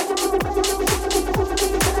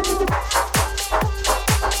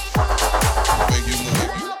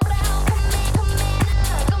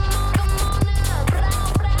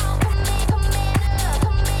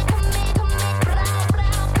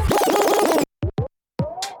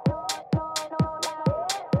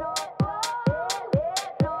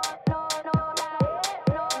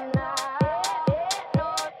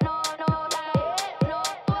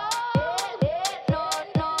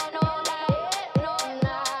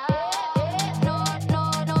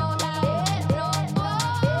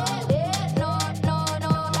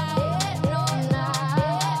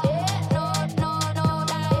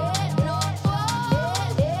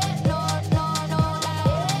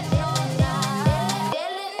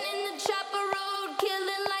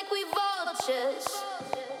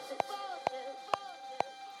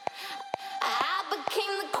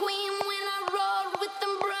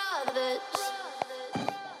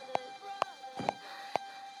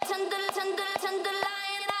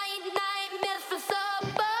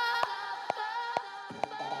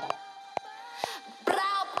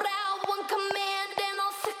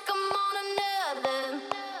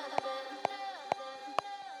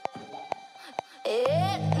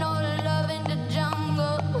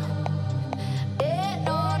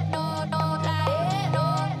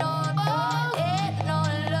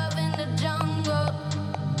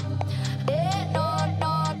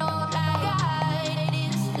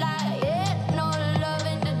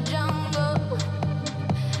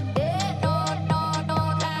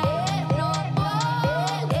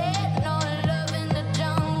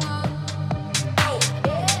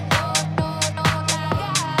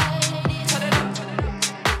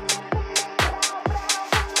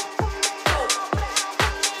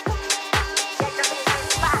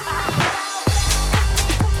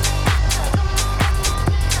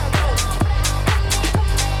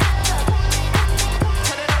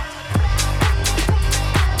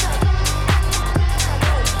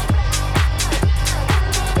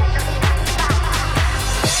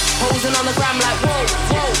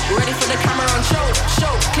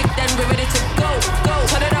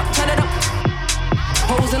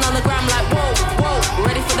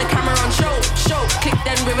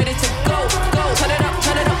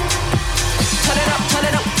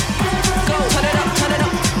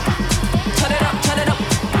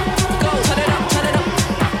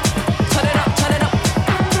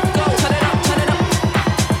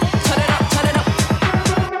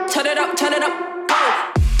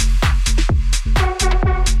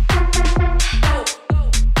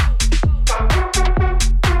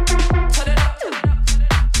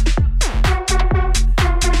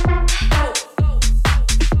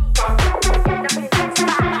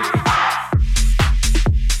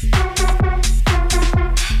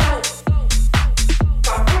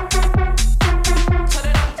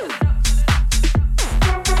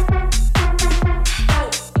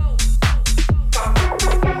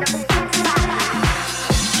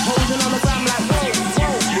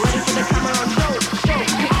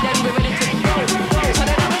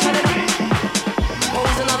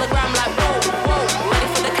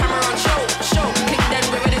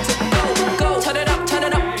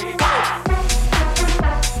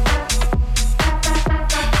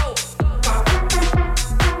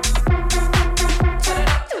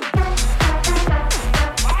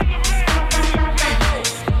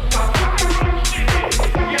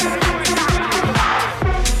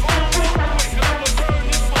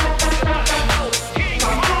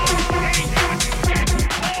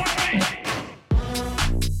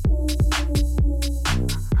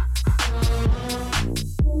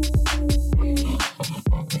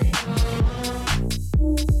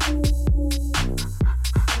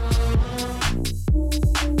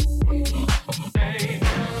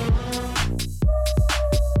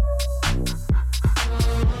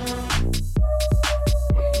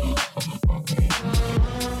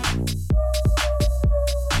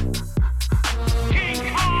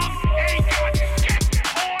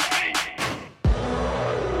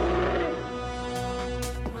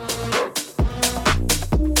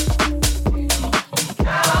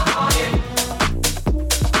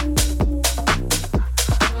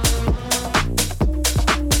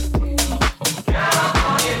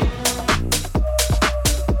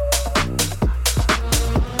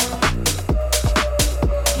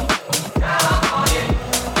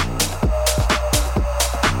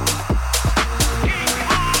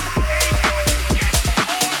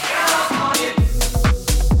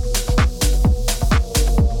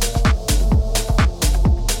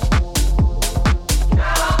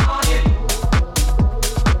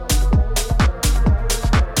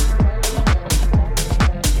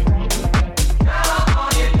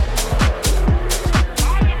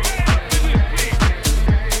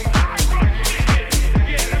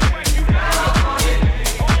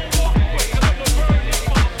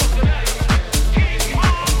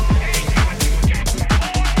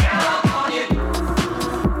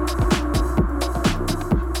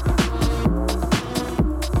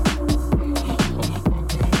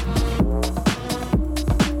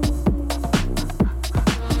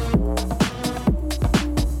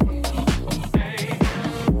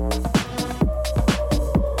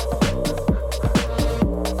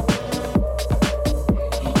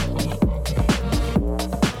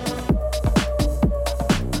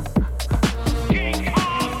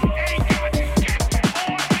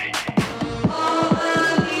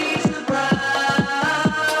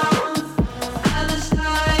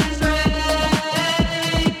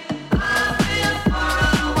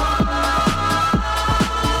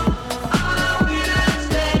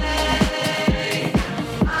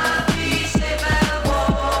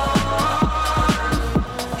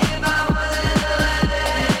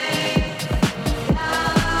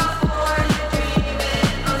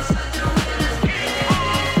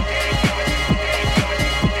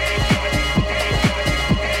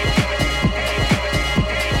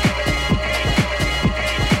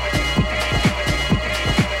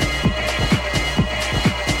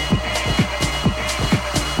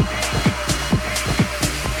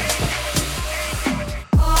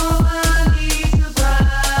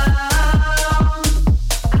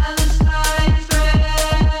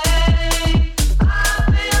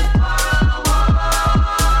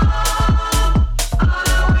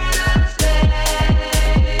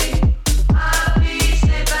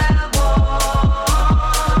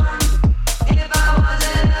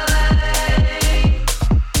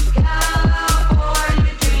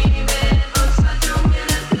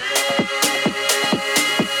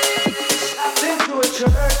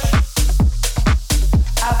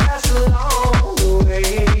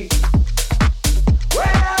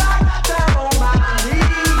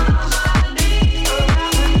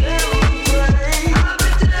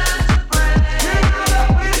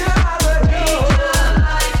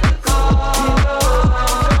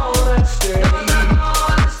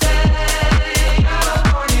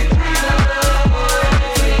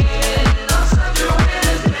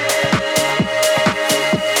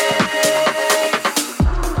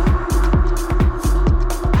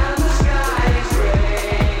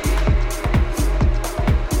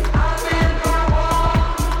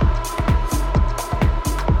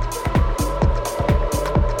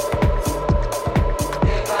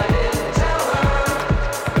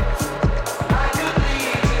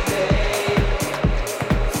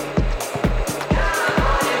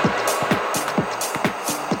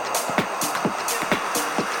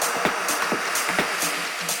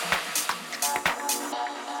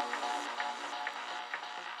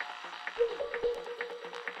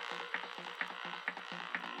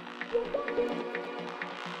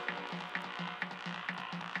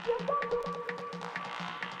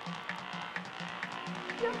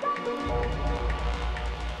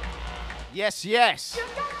 Yes, yes.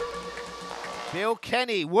 Bill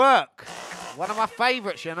Kenny, Work. One of my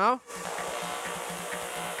favorites, you know.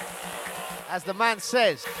 As the man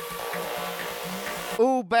says,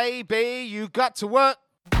 ooh, baby, you got to work.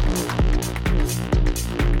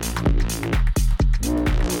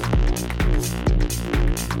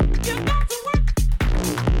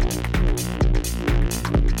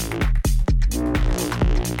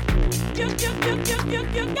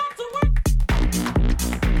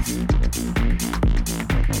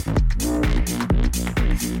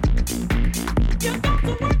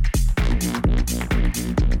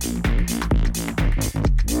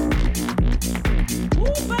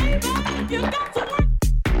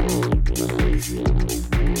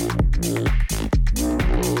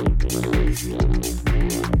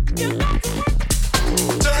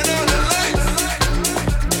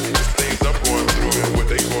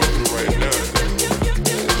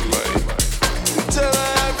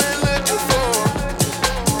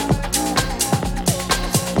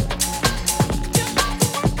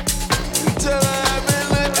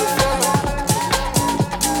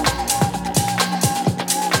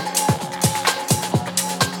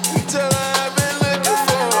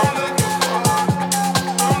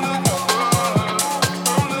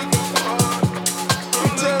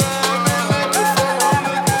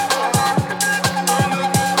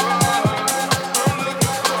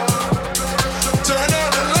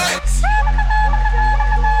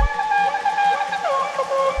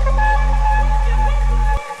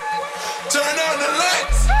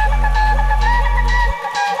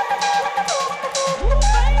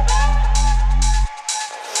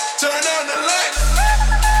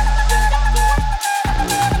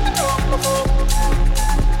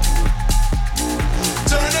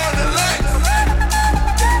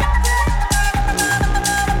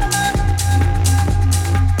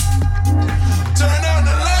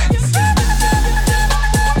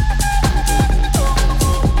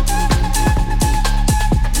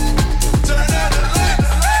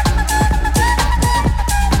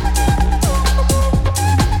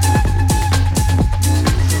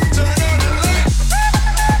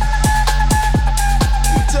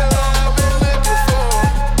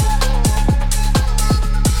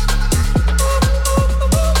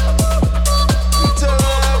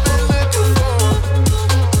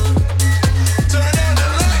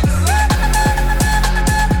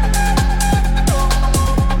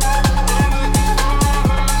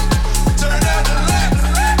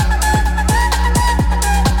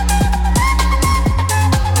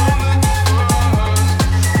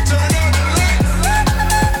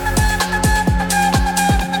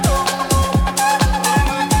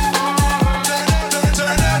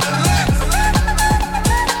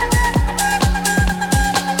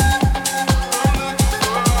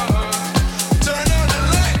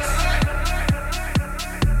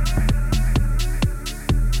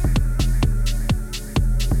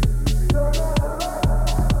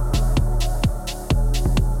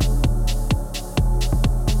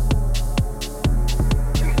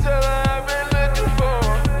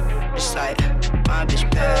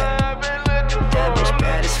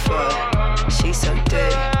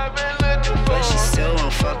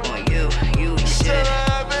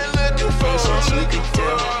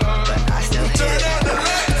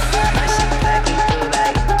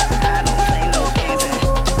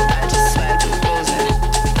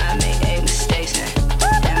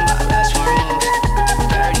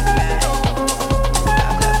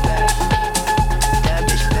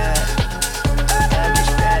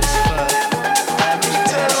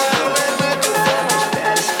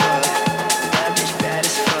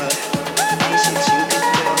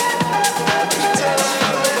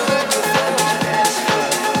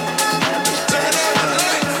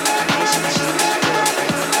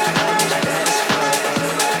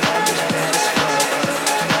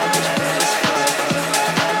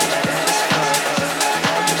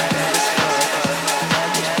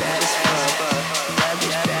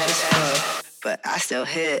 still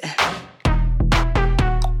hit.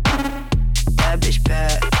 That bitch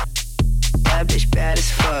bad. That bitch bad as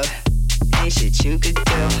fuck. Ain't shit you could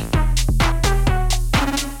do.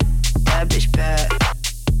 That bitch bad.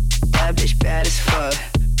 That bitch bad as fuck.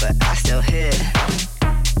 But I still hit.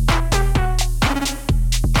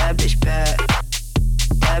 That bitch bad.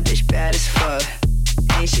 That bitch bad as fuck.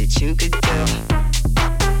 Ain't shit you could do.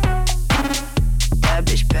 That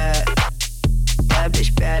bitch bad. That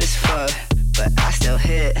bitch bad as fuck. But I still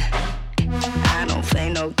hit. I don't play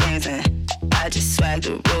no games and I just swag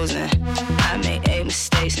the rules and I made 8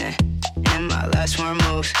 mistakes and in my last 4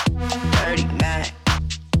 moves, dirty Mac,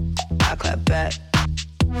 I clap back.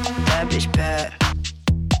 bitch bad.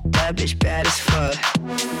 That bitch bad as fuck.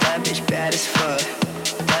 That bitch bad as fuck.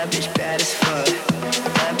 That bitch bad as fuck.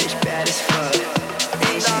 That bitch bad as fuck.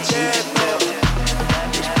 Ain't she cheap as fuck. That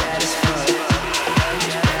bitch bad as fuck. That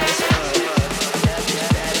bitch bad as fuck. That bitch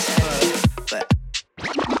bad as fuck.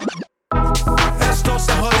 Esto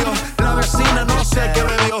se jodió, la vecina no sé qué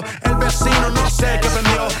bebió, el vecino no sé qué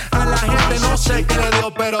vendió, a la gente no sé qué le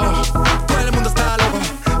dio, pero todo el mundo está loco,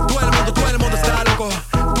 todo el mundo está loco,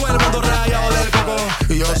 todo el mundo rayado del coco,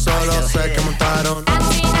 y yo solo sé que montaron.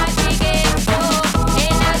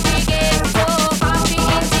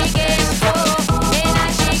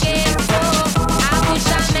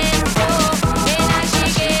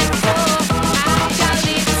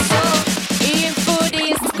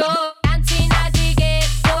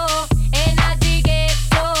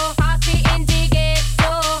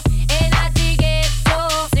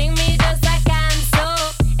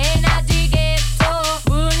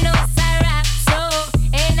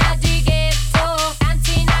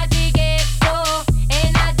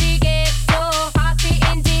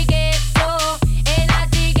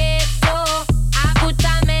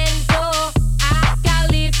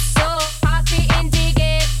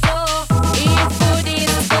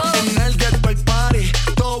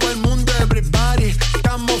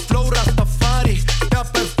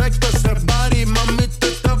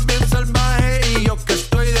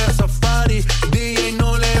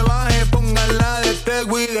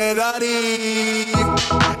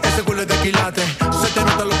 Ese culo es de quilate, se te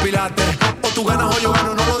notan los pilates. O tú ganas o yo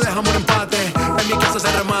gano, no lo dejamos en empate. En mi casa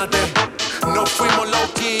se remate. No fuimos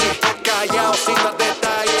low key, callados sin los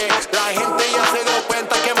detalles. La gente ya se dio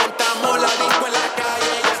cuenta que montamos la disco en la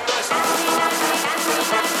calle. Y esto es...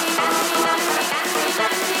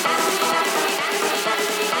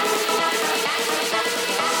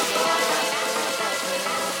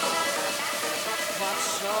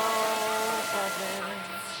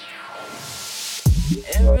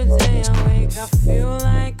 Every day I wake, I feel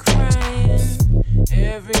like crying.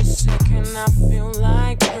 Every second I feel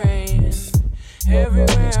like praying.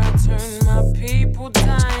 Everywhere I turn, my people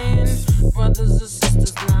dying. Brothers and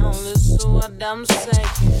sisters, now listen what I'm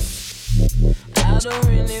saying. I don't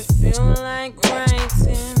really feel like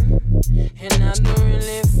writing, and I don't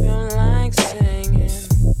really feel like singing.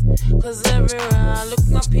 Cause everywhere I look,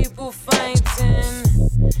 my people fighting,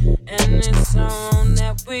 and it's our own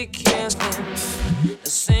that we killing. The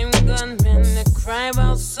same gunmen that cry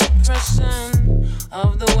about suppression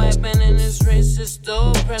of the white man and his racist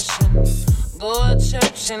oppression. Go to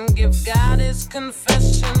church and give God his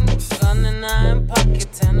confession. Gun in iron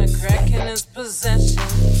pocket and a crack in his possession.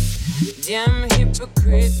 Damn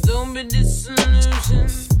hypocrite, don't be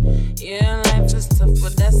disillusioned. Yeah, life is tough,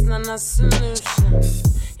 but that's not a solution.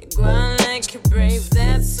 You go out like you're brave,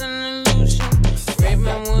 that's an illusion. Brave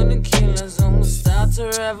man wouldn't kill us, only start a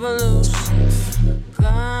revolution.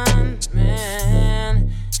 Gunman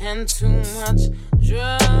and too much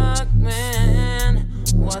drug, man.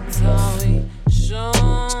 What are we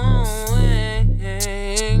showing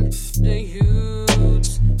the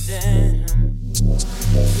youths? Damn,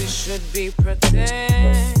 we should be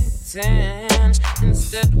protecting,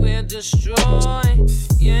 instead we're destroying.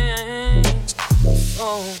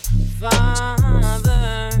 Oh,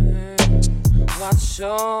 Father, watch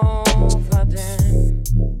over them.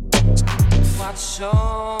 Watch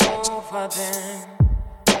over them.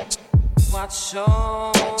 Watch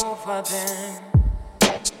over them.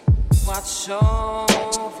 Watch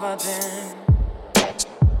over them.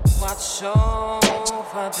 Watch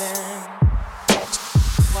over them.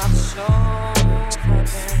 Watch over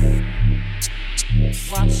them.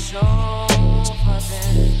 Watch over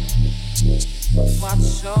them.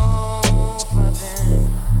 Watch over them.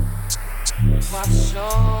 Watch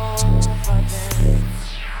over them.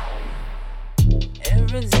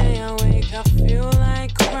 Every day I wake, I feel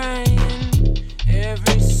like crying.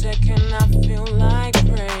 Every second I feel like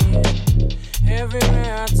praying.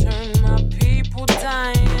 Everywhere I turn, my people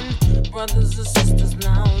dying. Brothers and sisters,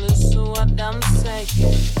 now listen what I'm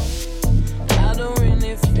saying. I don't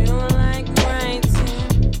really feel like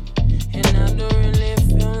writing, and I don't really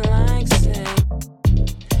feel like saying.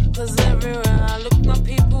 Cause everywhere I look, my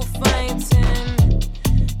people fighting,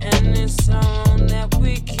 and it's our own that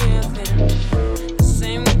we killing. The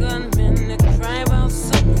same gunmen that cry about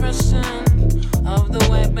suppression of the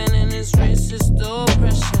white man and his racist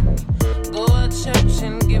oppression. Go to church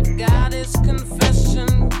and give God his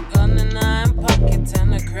confession. Gun in iron pocket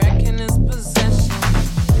and a crack in his possession.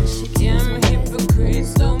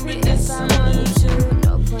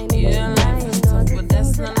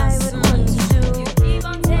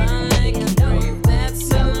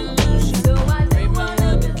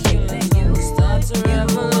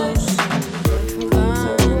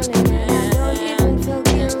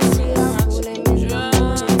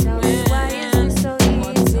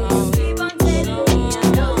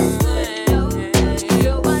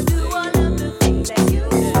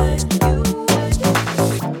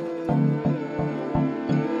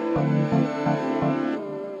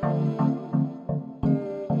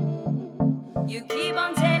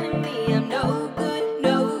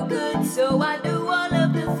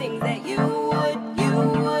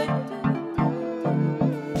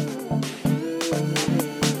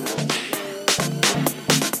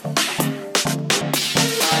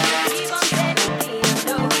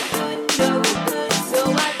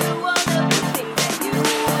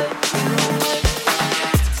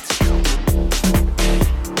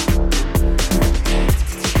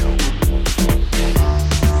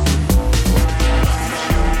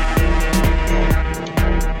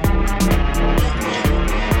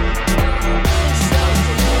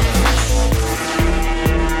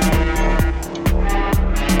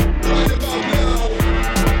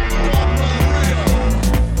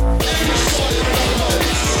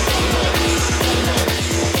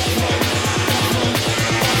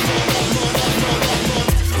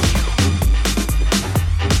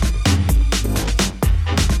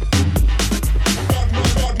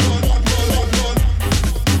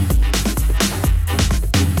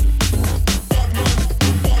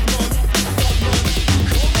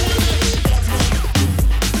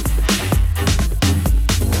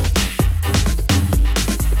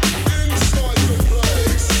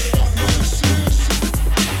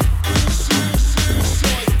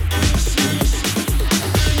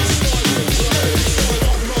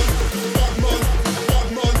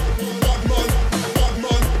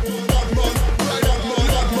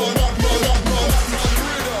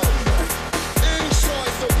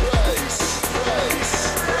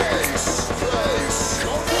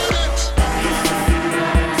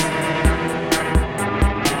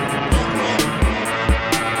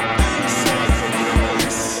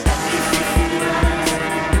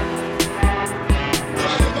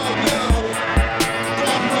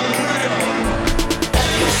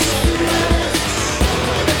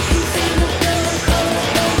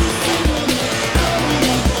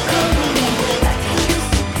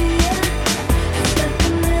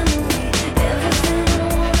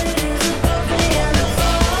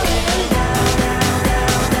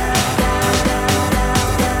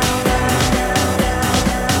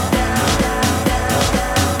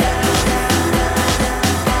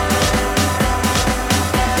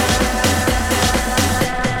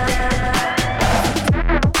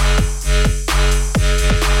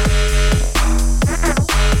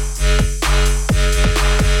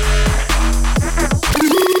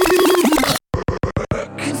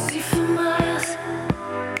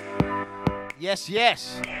 Yes,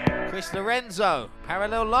 yes. Chris Lorenzo,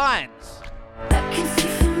 Parallel Lines.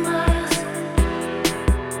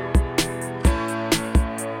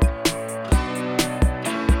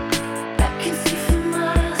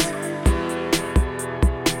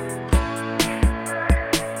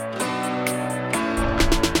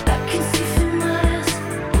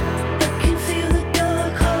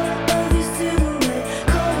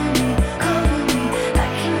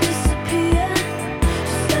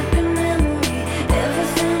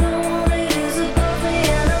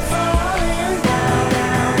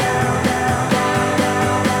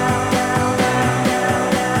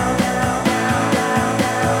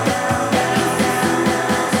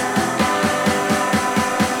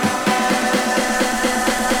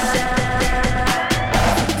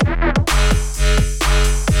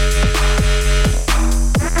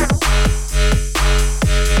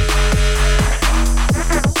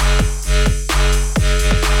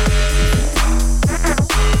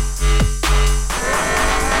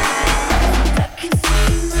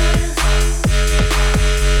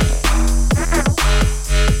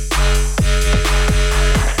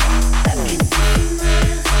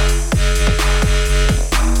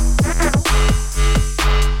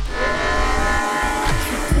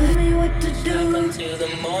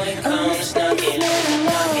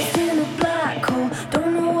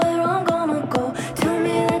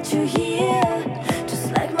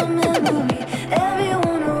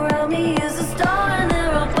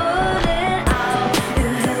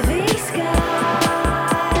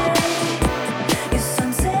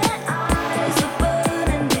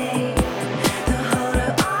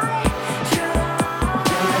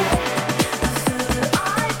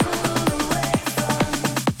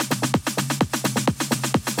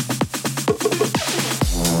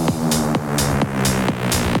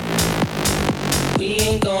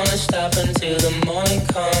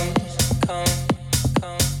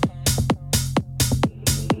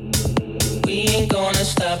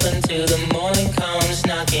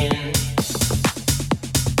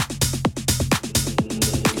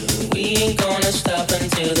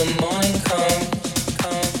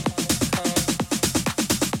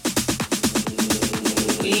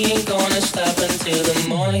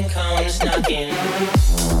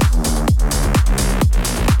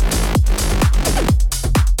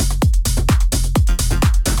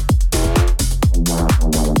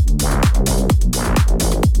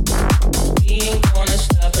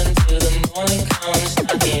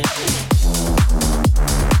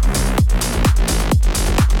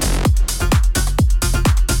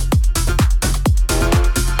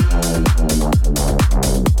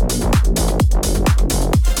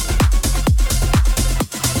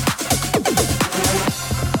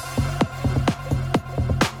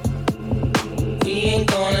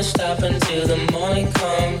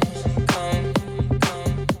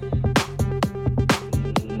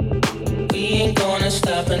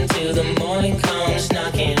 stop until the morning comes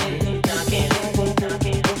knocking, knocking,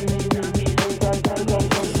 knocking.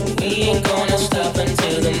 We ain't gonna stop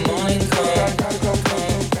until the morning comes.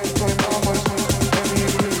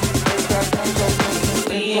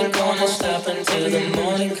 We ain't gonna stop until the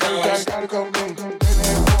morning comes. We ain't gonna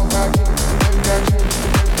stop until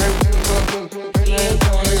the morning comes. We ain't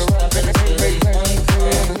gonna stop until the morning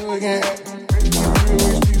comes again.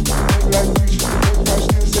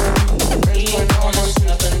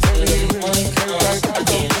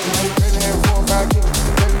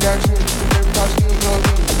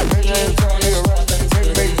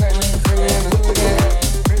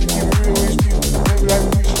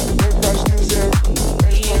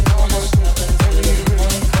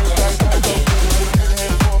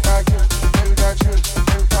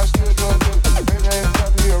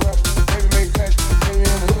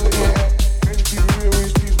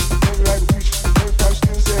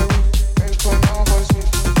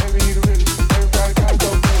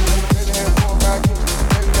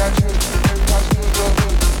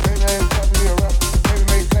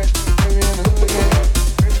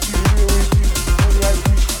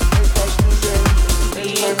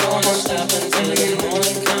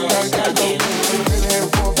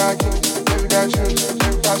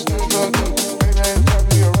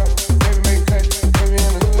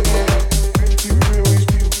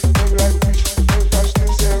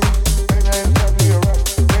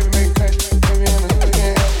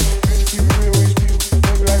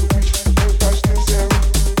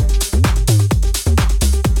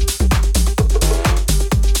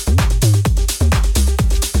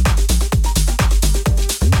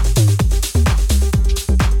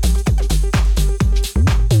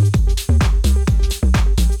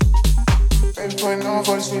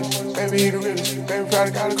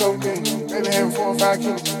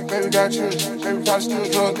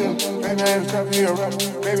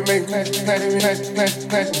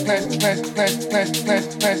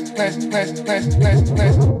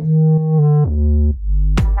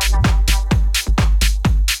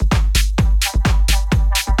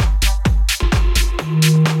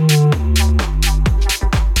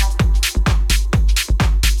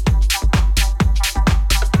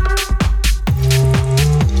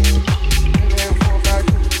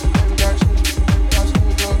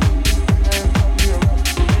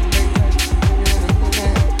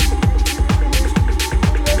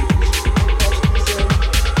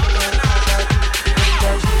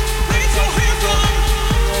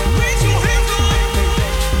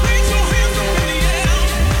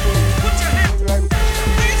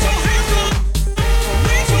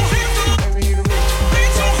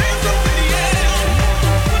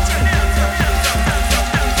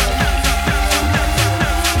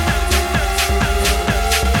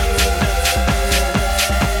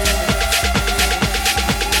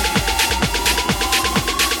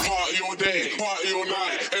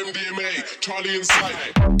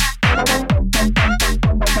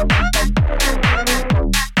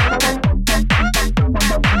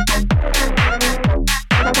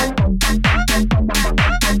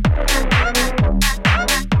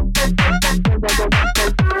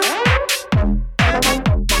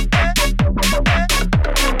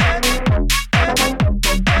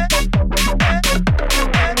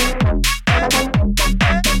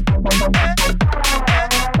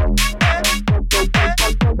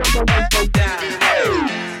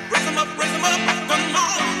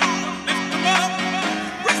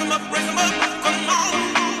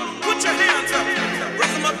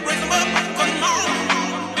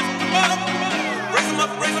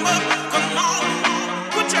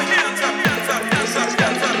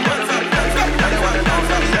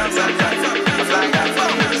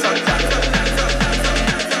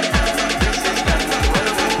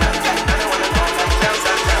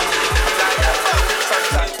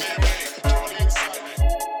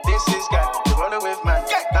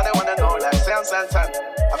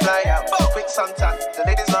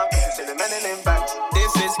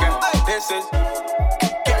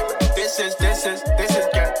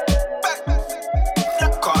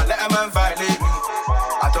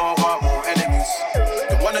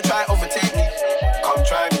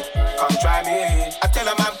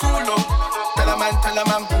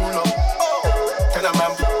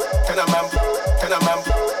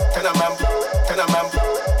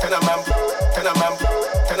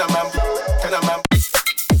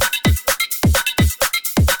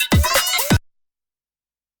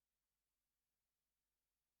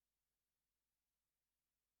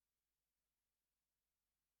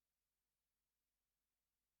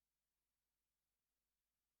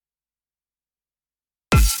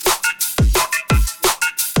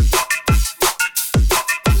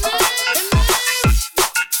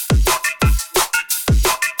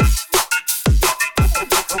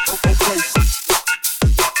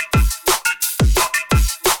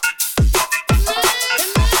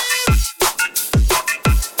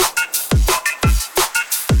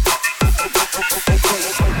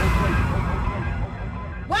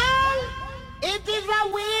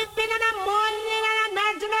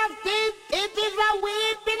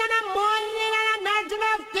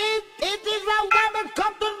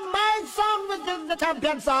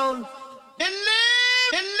 champion sound. It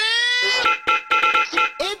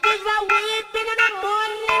is a weeping in the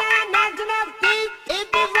morning and a nudging of teeth. It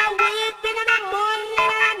is a weeping in the morning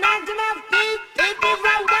and a nudging of teeth. It is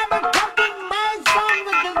a rubber talking my sound,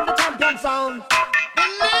 which is the champion sound.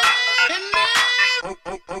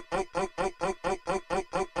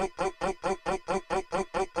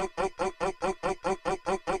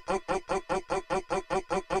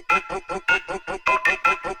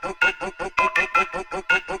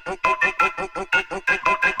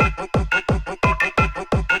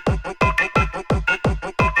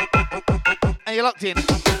 Are you locked in?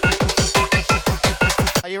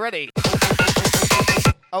 Are you ready?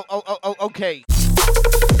 Oh, okay.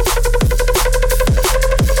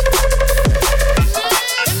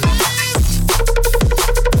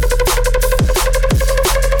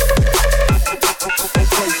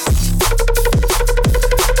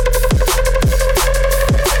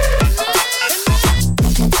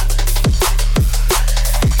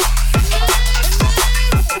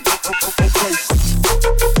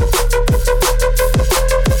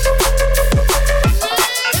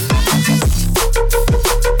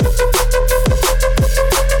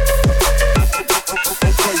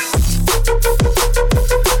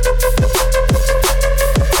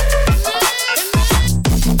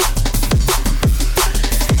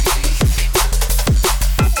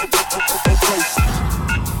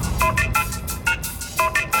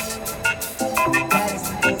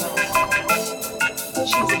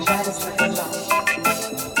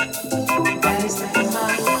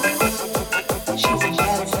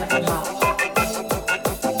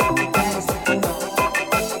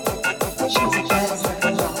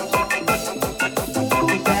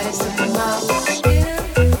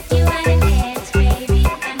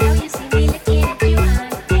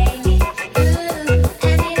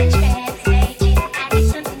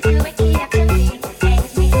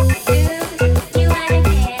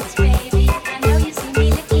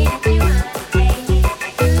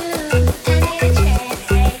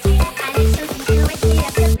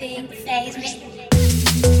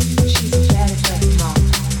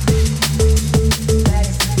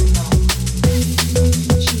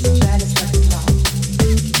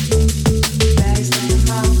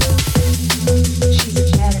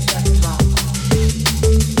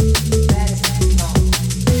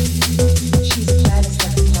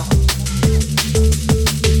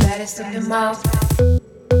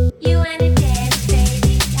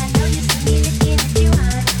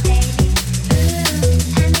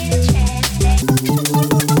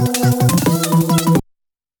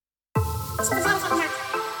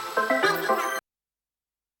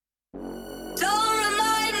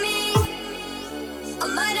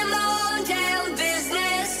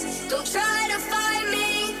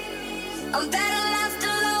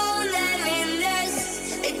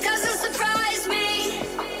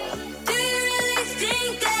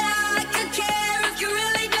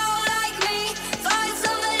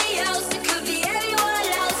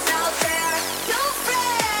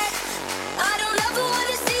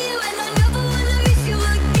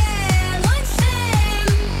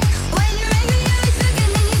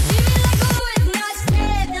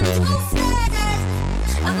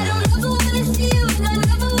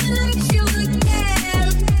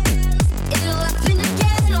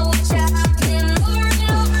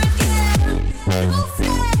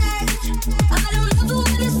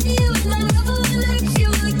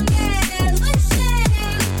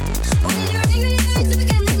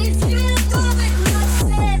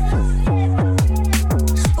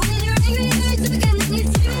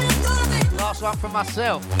 One for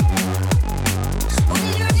myself.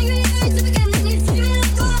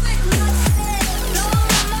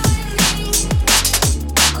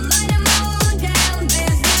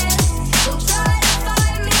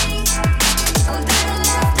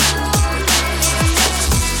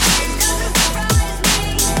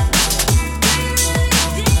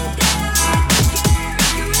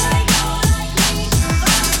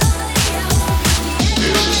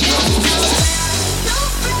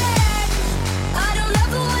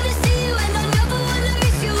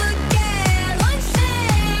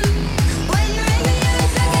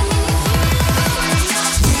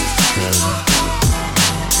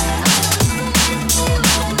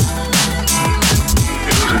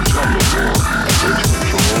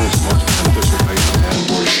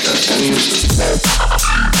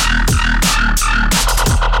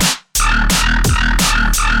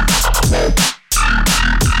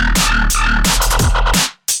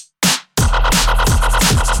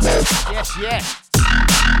 Yes.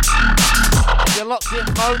 You're locked in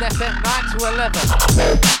Mode FM 9 to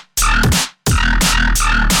 11.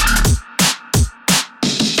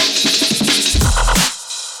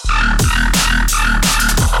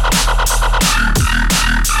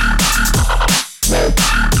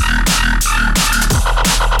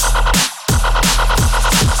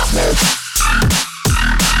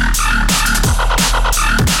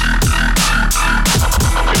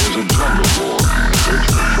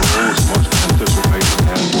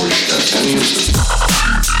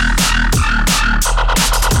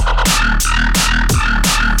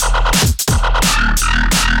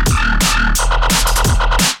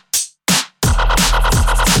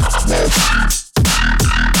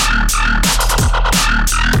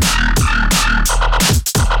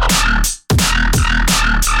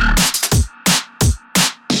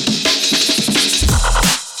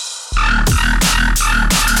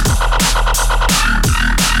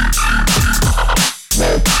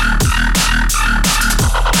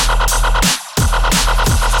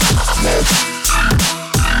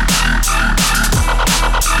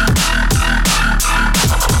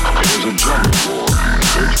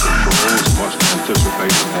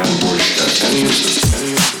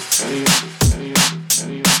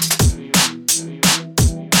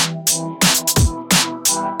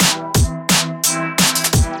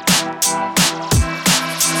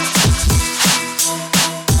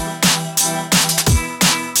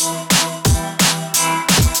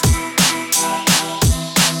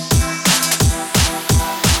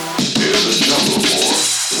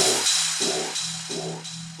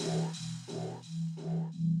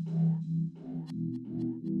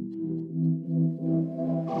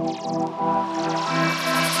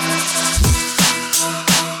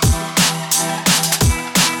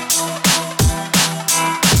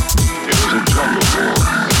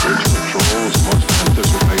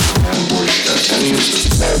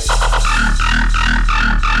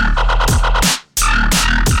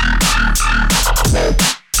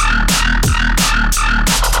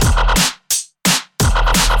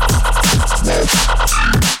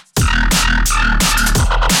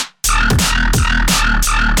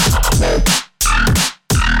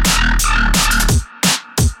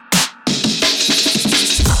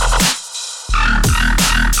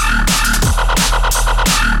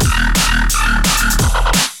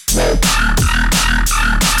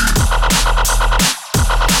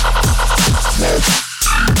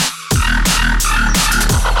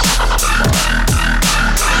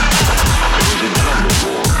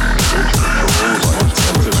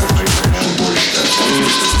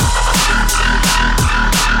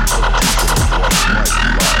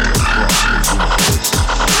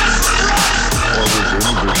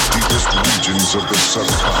 Of the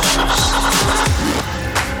subconscious.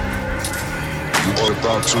 You are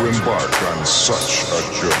about to embark on such a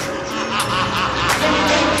journey.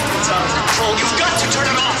 It's out of control. You've got to turn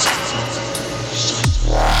it off.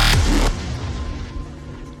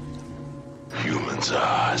 Humans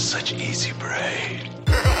are such easy prey.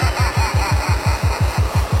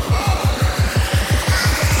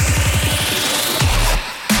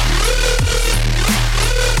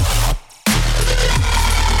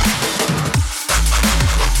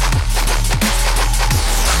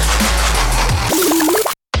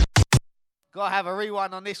 Gotta have a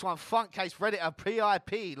rewind on this one. Funk Case Redditor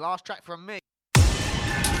PIP. Last track from me.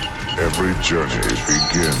 Every journey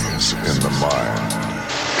begins in the mind.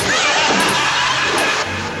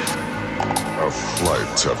 A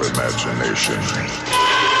flight of imagination.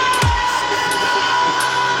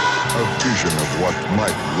 A vision of what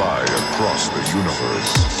might lie across the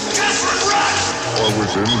universe. Or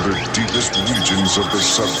within the deepest regions of the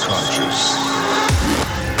subconscious.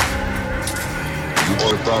 You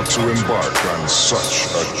are about to embark on such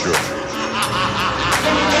a journey.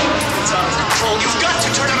 It's out of control. You've got to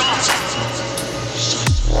turn it off.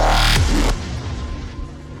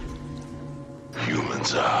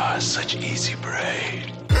 Humans are such easy prey.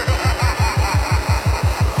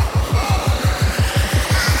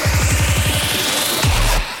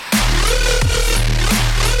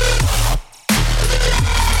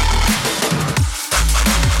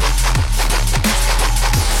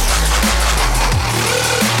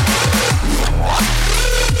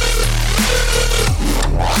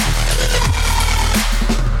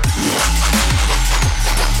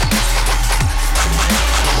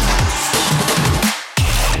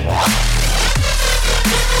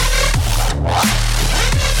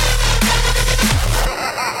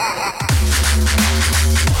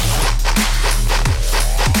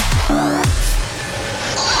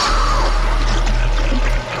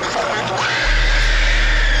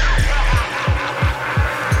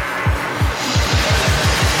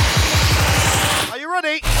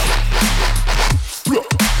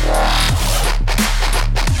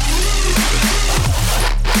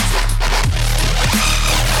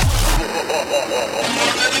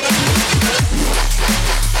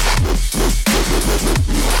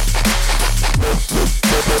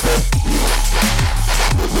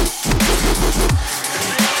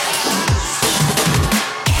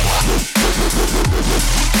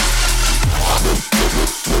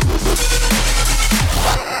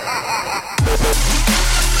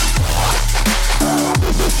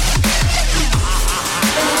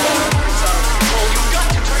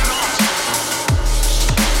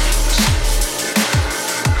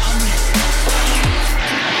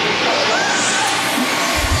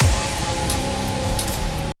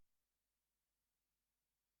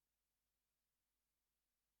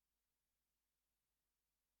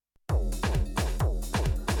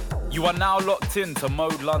 You are now locked in to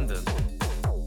Mode London.